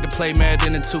dogs like to play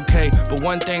Madden and 2K, but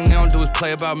one thing they don't do is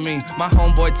play about me. My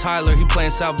homeboy Tyler, he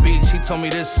playing South Beach. He told me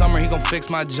this summer he gon' fix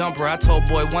my jumper. I told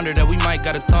Boy Wonder that we might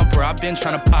got a thumper. I been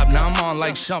tryna pop, now I'm on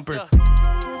like Shumpert.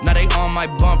 Now they on my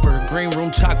bumper. Green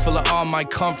room chock full of all my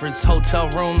comforts. Hotel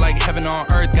room like heaven on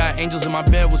earth. Got angels in my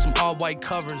bed with some all white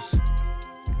covers.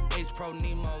 Ace Pro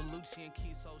Nemo, Lucci and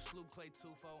Kiso, Sloop Clay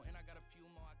Tufo, and I got a few